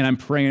run, and I'm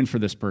praying for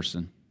this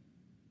person.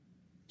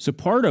 So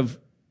part of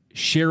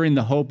sharing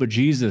the hope of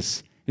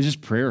Jesus is just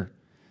prayer.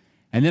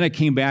 And then I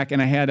came back,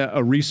 and I had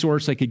a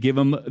resource I could give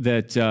them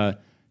that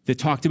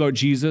talked about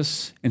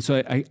Jesus. And so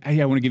I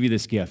want to give you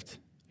this gift.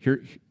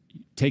 Here,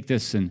 take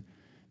this, and,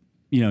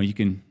 you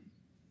can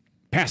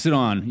pass it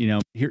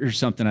on. Here's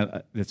something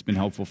that's been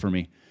helpful for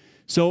me.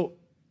 So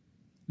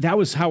that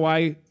was how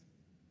I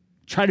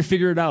try to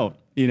figure it out.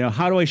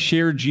 How do I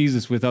share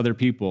Jesus with other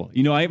people?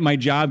 My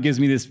job gives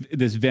me this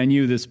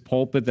venue, this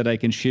pulpit that I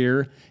can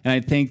share, and I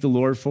thank the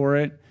Lord for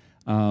it.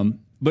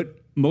 But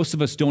most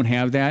of us don't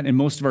have that, and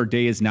most of our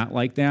day is not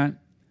like that.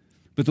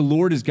 But the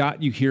Lord has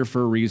got you here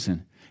for a reason.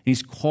 And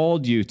he's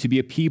called you to be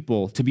a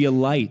people, to be a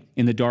light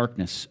in the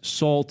darkness,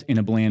 salt in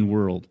a bland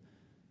world.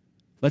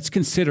 Let's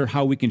consider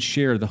how we can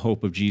share the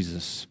hope of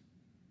Jesus.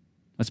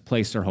 Let's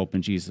place our hope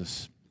in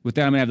Jesus. With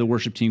that, I'm going to have the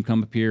worship team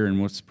come up here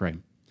and let's pray.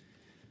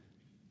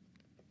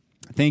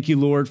 Thank you,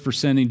 Lord, for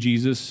sending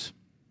Jesus.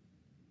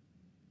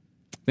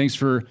 Thanks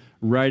for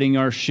righting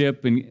our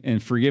ship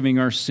and forgiving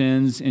our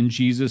sins in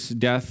Jesus'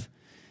 death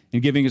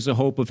and giving us a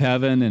hope of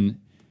heaven and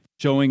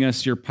showing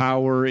us your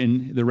power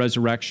in the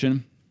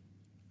resurrection.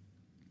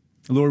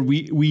 Lord,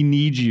 we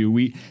need you.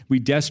 We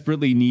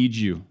desperately need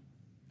you.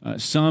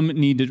 Some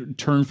need to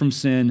turn from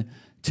sin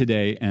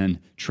today and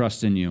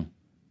trust in you.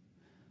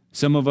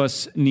 Some of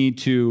us need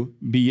to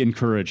be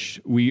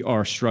encouraged. We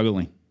are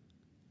struggling.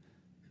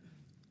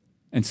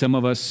 And some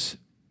of us,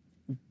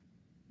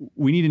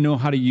 we need to know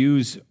how to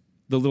use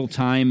the little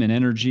time and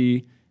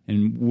energy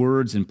and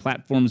words and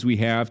platforms we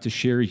have to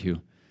share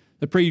you.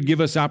 I pray you'd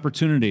give us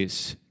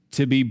opportunities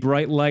to be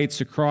bright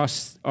lights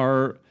across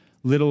our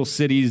little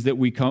cities that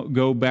we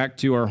go back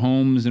to, our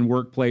homes and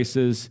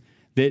workplaces,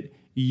 that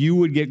you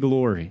would get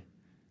glory,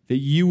 that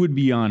you would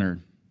be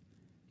honored,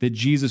 that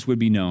Jesus would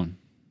be known.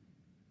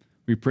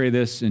 We pray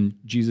this in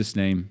Jesus'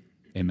 name,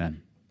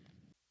 amen.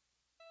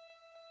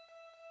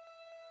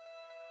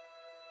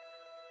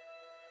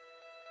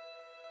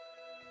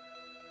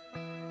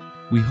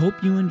 We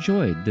hope you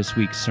enjoyed this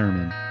week's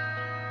sermon.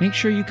 Make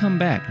sure you come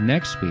back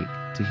next week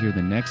to hear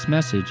the next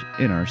message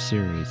in our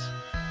series.